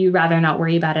 like, if you rather not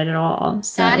worry about it at all.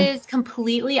 So that is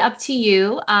completely up to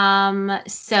you.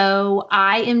 So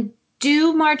I am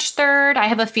due March 3rd. I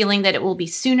have a feeling that it will be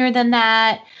sooner than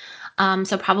that.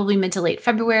 So probably mid to late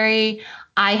February.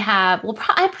 I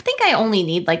think I only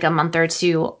need like a month or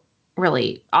two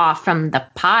really off from the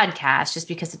podcast just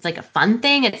because it's like a fun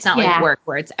thing. It's not like work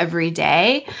where it's every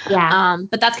day. Yeah.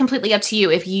 But that's completely up to you.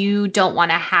 If you don't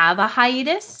want to have a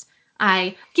hiatus,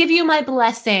 I give you my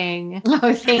blessing.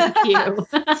 Oh, thank you.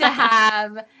 To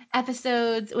have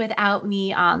episodes without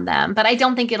me on them. But I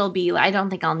don't think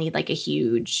I'll need like a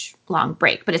huge long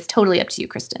break, but it's totally up to you,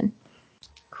 Kristen.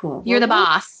 Cool. You're the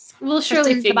boss. We'll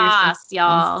surely Kristen's the boss,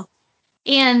 y'all.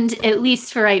 And at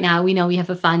least for right now, we know we have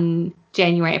a fun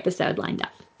January episode lined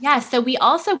up. Yeah, so we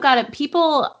also got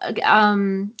people,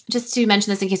 just to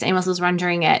mention this in case anyone else was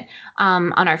wondering it,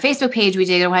 on our Facebook page, we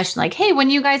did a question like, hey, when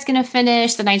are you guys going to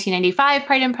finish the 1995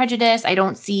 Pride and Prejudice? I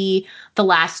don't see the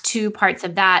last two parts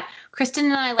of that. Kristen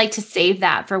and I like to save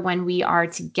that for when we are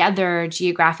together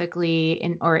geographically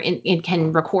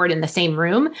can record in the same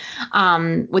room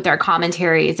with our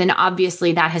commentaries. And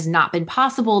obviously that has not been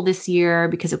possible this year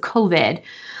because of COVID.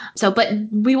 So, but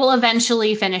we will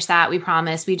eventually finish that. We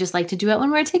promise. We just like to do it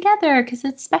when we're together because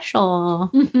it's special.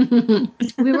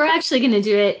 We were actually going to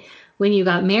do it when you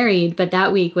got married, but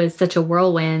that week was such a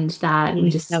whirlwind that we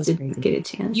just didn't get a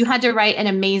chance. You had to write an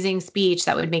amazing speech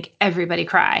that would make everybody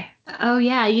cry. Oh,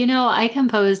 yeah. I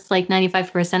composed like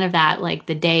 95% of that like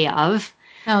the day of.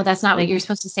 No, that's not what you're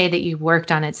supposed to say, that you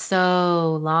worked on it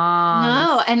so long.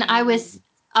 No, and I was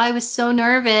so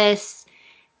nervous.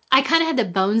 I kind of had the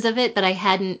bones of it, but I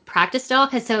hadn't practiced at all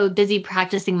because so busy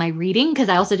practicing my reading because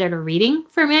I also did a reading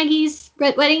for Maggie's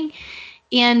wedding.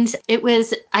 And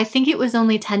I think it was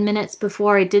only 10 minutes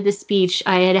before I did the speech.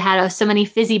 I had so many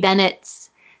Fizzy Bennetts,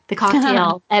 the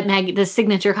cocktail at Maggie, the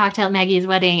signature cocktail at Maggie's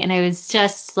wedding. And I was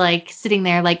just like sitting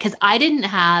there, like, because I didn't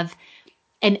have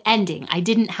an ending. I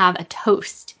didn't have a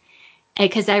toast.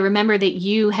 because I remember that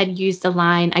you had used the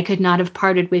line, "I could not have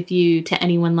parted with you to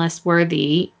anyone less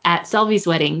worthy" at Selvy's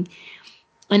wedding.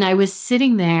 And I was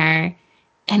sitting there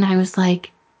and I was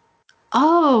like,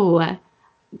 oh,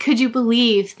 could you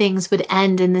believe things would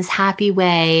end in this happy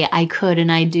way? I could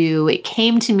and I do. It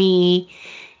came to me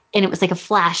and it was like a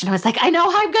flash. And I was like, I know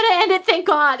how I'm going to end it. Thank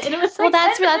God. And it was Well,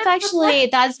 like,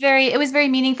 it was very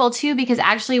meaningful too, because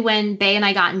actually when Bay and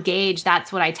I got engaged,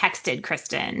 that's what I texted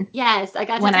Kristen. Yes, I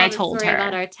got to when tell I the told story her.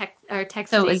 about our texting.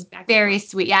 So it was back and very forth.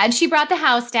 sweet. Yeah, and she brought the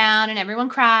house down, and everyone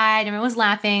cried. Everyone was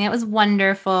laughing. It was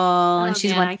wonderful. And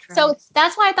she's man, I cried. So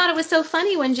that's why I thought it was so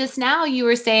funny when just now you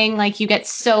were saying like you get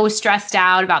so stressed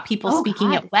out about people speaking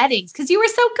God. at weddings because you were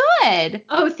so good.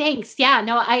 Oh, thanks. Yeah,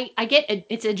 no, I get it.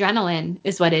 It's adrenaline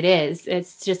is what it is.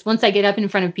 It's just once I get up in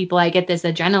front of people, I get this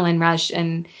adrenaline rush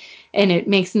and it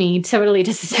makes me totally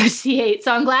disassociate.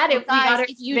 So I'm glad we got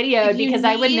it videoed because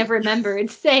I wouldn't have remembered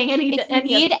saying If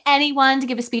you need anyone to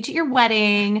give a speech at your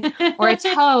wedding or a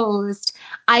toast,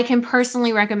 I can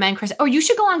personally recommend Chris. Or you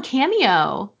should go on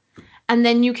Cameo. And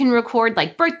then you can record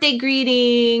like birthday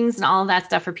greetings and all of that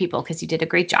stuff for people because you did a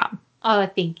great job. Oh,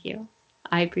 thank you.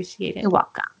 I appreciate it. You're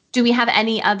welcome. Do we have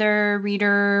any other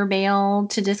reader mail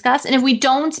to discuss? And if we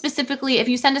don't specifically, if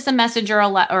you send us a message or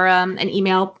an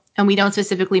email and we don't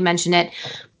specifically mention it,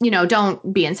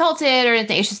 don't be insulted or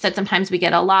anything. It's just that sometimes we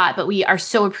get a lot, but we are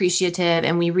so appreciative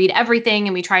and we read everything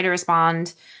and we try to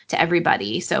respond to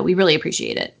everybody. So we really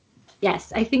appreciate it.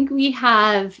 Yes, I think we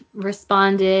have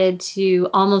responded to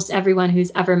almost everyone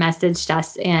who's ever messaged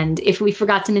us. And if we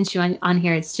forgot to mention on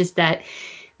here, it's just that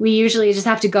we usually just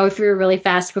have to go through really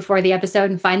fast before the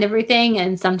episode and find everything.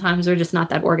 And sometimes we're just not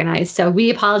that organized. So we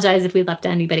apologize if we left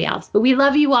anybody else. But we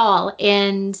love you all.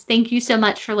 And thank you so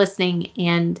much for listening.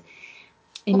 And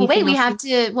well, wait, we have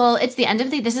to. Well, it's the end of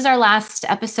this is our last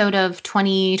episode of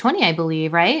 2020, I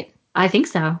believe, right? I think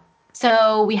so.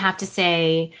 So we have to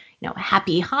say,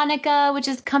 Happy Hanukkah, which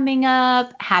is coming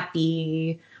up.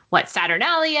 Happy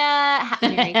Saturnalia.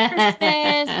 Merry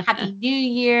Christmas. Happy New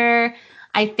Year.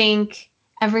 I think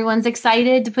everyone's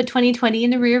excited to put 2020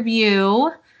 in the rear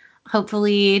view.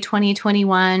 Hopefully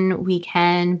 2021 we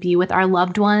can be with our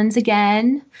loved ones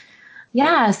again.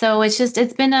 Yeah, so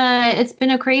it's been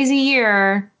a crazy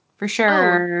year for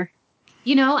sure.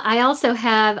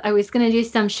 I was going to do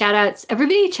some shout outs.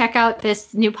 Everybody check out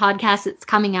this new podcast that's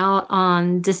coming out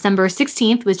on December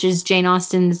 16th, which is Jane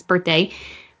Austen's birthday,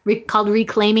 called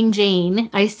Reclaiming Jane.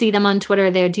 I see them on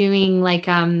Twitter. They're doing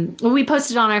we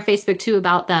posted on our Facebook too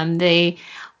about them.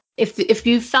 If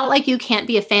you felt like you can't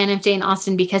be a fan of Jane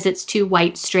Austen because it's too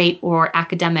white, straight, or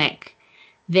academic,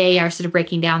 they are sort of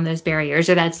breaking down those barriers,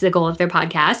 or that's the goal of their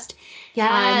podcast.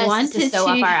 Yes, this is so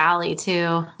up our alley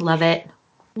too. Love it.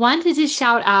 Wanted to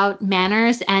shout out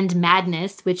Manners and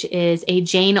Madness, which is a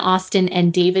Jane Austen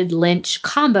and David Lynch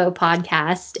combo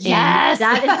podcast. Yes!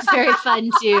 And that is very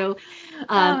fun too.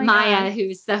 Maya, God.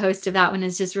 who's the host of that one,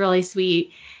 is just really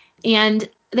sweet. And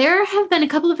there have been a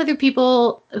couple of other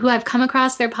people who I've come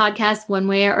across their podcast one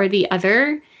way or the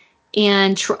other.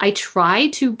 And I try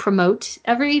to promote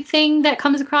everything that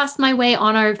comes across my way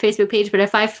on our Facebook page. But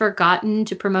if I've forgotten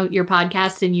to promote your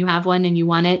podcast and you have one and you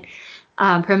want it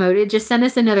promoted, just send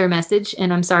us another message.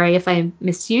 And I'm sorry if I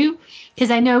missed you, because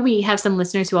I know we have some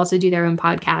listeners who also do their own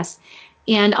podcasts.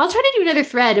 And I'll try to do another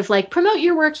thread of promote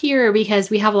your work here, because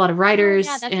we have a lot of writers.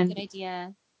 Oh, yeah, that's a good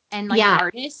idea. And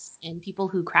artists and people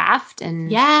who craft and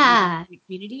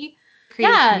community.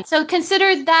 Yeah, so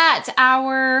consider that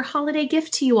our holiday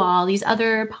gift to you all, these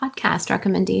other podcast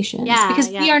recommendations. Because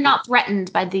we are not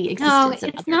threatened by the existence of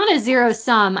it's not a zero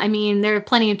sum. I mean, there are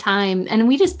plenty of time, and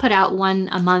we just put out one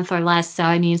a month or less. So,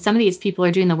 I mean, some of these people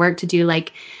are doing the work to do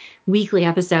weekly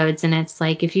episodes, and it's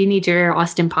if you need your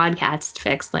Austen podcast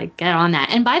fixed, get on that.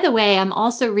 And by the way, I'm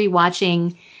also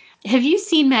rewatching. Have you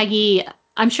seen, Maggie?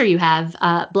 I'm sure you have.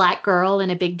 Black Girl in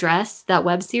a Big Dress, that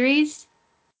web series.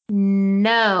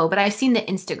 No, but I've seen the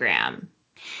Instagram.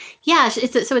 Yeah,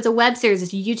 it's a web series.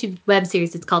 It's a YouTube web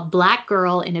series. It's called Black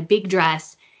Girl in a Big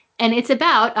Dress. And it's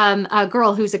about a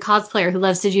girl who's a cosplayer who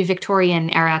loves to do Victorian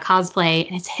era cosplay.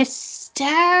 And it's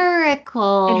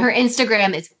hysterical. And her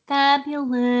Instagram is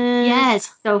fabulous.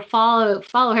 Yes. So follow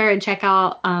her and check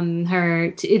out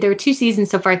her. There are 2 seasons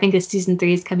so far. I think season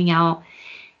 3 is coming out.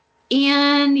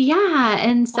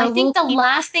 And so I think the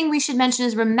last thing we should mention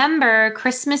is remember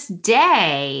Christmas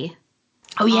Day.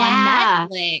 Oh yeah, on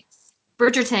Netflix.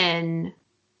 Bridgerton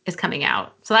is coming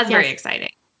out, so that's very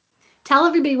exciting. Tell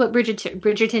everybody what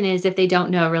Bridgerton is if they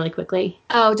don't know really quickly.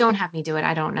 Oh, don't have me do it.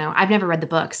 I don't know. I've never read the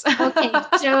books. Okay,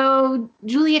 so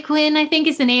Julia Quinn, I think,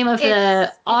 is the name of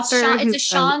the author. It's a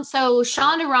Sean. So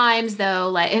Shonda Rhimes, though,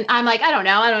 like, and I'm like, I don't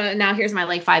know. Now here's my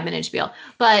like 5-minute spiel.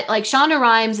 But like, Shonda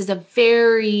Rhimes is a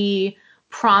very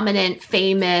prominent,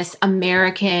 famous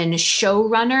American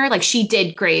showrunner. Like, she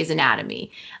did Grey's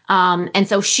Anatomy. And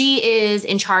so she is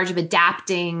in charge of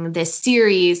adapting this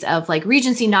series of like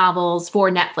Regency novels for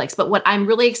Netflix. But what I'm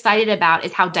really excited about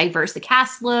is how diverse the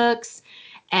cast looks,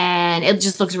 and it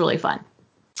just looks really fun.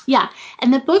 Yeah,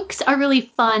 and the books are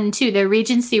really fun too. They're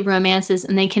Regency romances,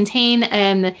 and they contain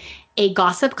a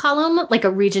gossip column, like a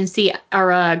Regency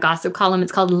or a gossip column.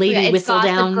 It's called Lady It's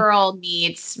Whistledown. Gossip Girl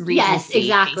meets Regency. Yes,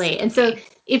 exactly. Basically. And so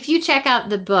if you check out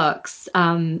the books,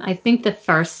 I think the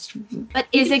first. But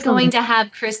is it going to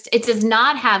have It does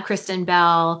not have Kristen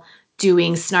Bell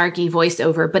doing snarky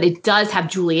voiceover, but it does have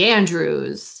Julie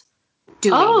Andrews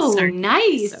doing snarky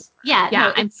nice. voiceover. Yeah,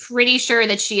 no, I'm pretty sure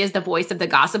that she is the voice of the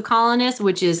gossip columnist,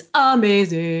 which is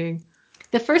amazing.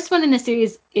 The first one in the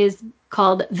series is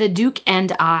called The Duke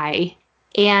and I.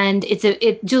 And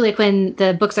Julia Quinn,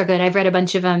 the books are good. I've read a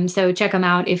bunch of them, so check them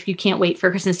out if you can't wait for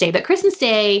Christmas Day. But Christmas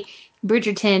Day,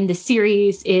 Bridgerton, the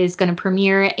series, is going to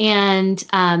premiere. And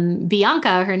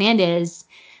Bianca Hernandez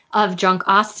of Drunk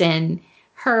Austin,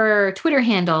 her Twitter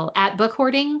handle,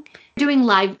 @bookhoarding, doing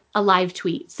a live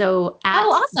tweet. So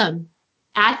awesome.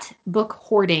 At book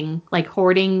hoarding, like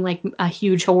hoarding, like a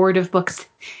huge hoard of books.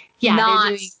 Yeah,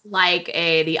 not like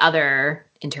the other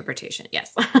interpretation.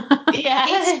 Yes.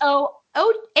 Yeah. HOARDER.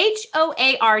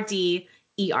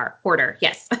 Hoarder.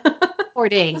 Yes.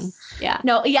 Hoarding. Yeah.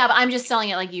 No, yeah, but I'm just selling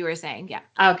it like you were saying. Yeah.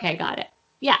 Okay, got it.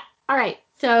 Yeah. All right.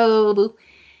 So,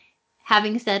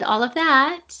 having said all of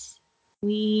that,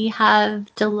 we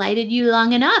have delighted you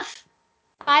long enough.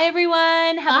 Bye,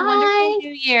 everyone. Have a wonderful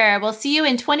new year. We'll see you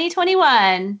in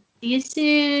 2021. See you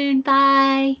soon.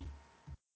 Bye.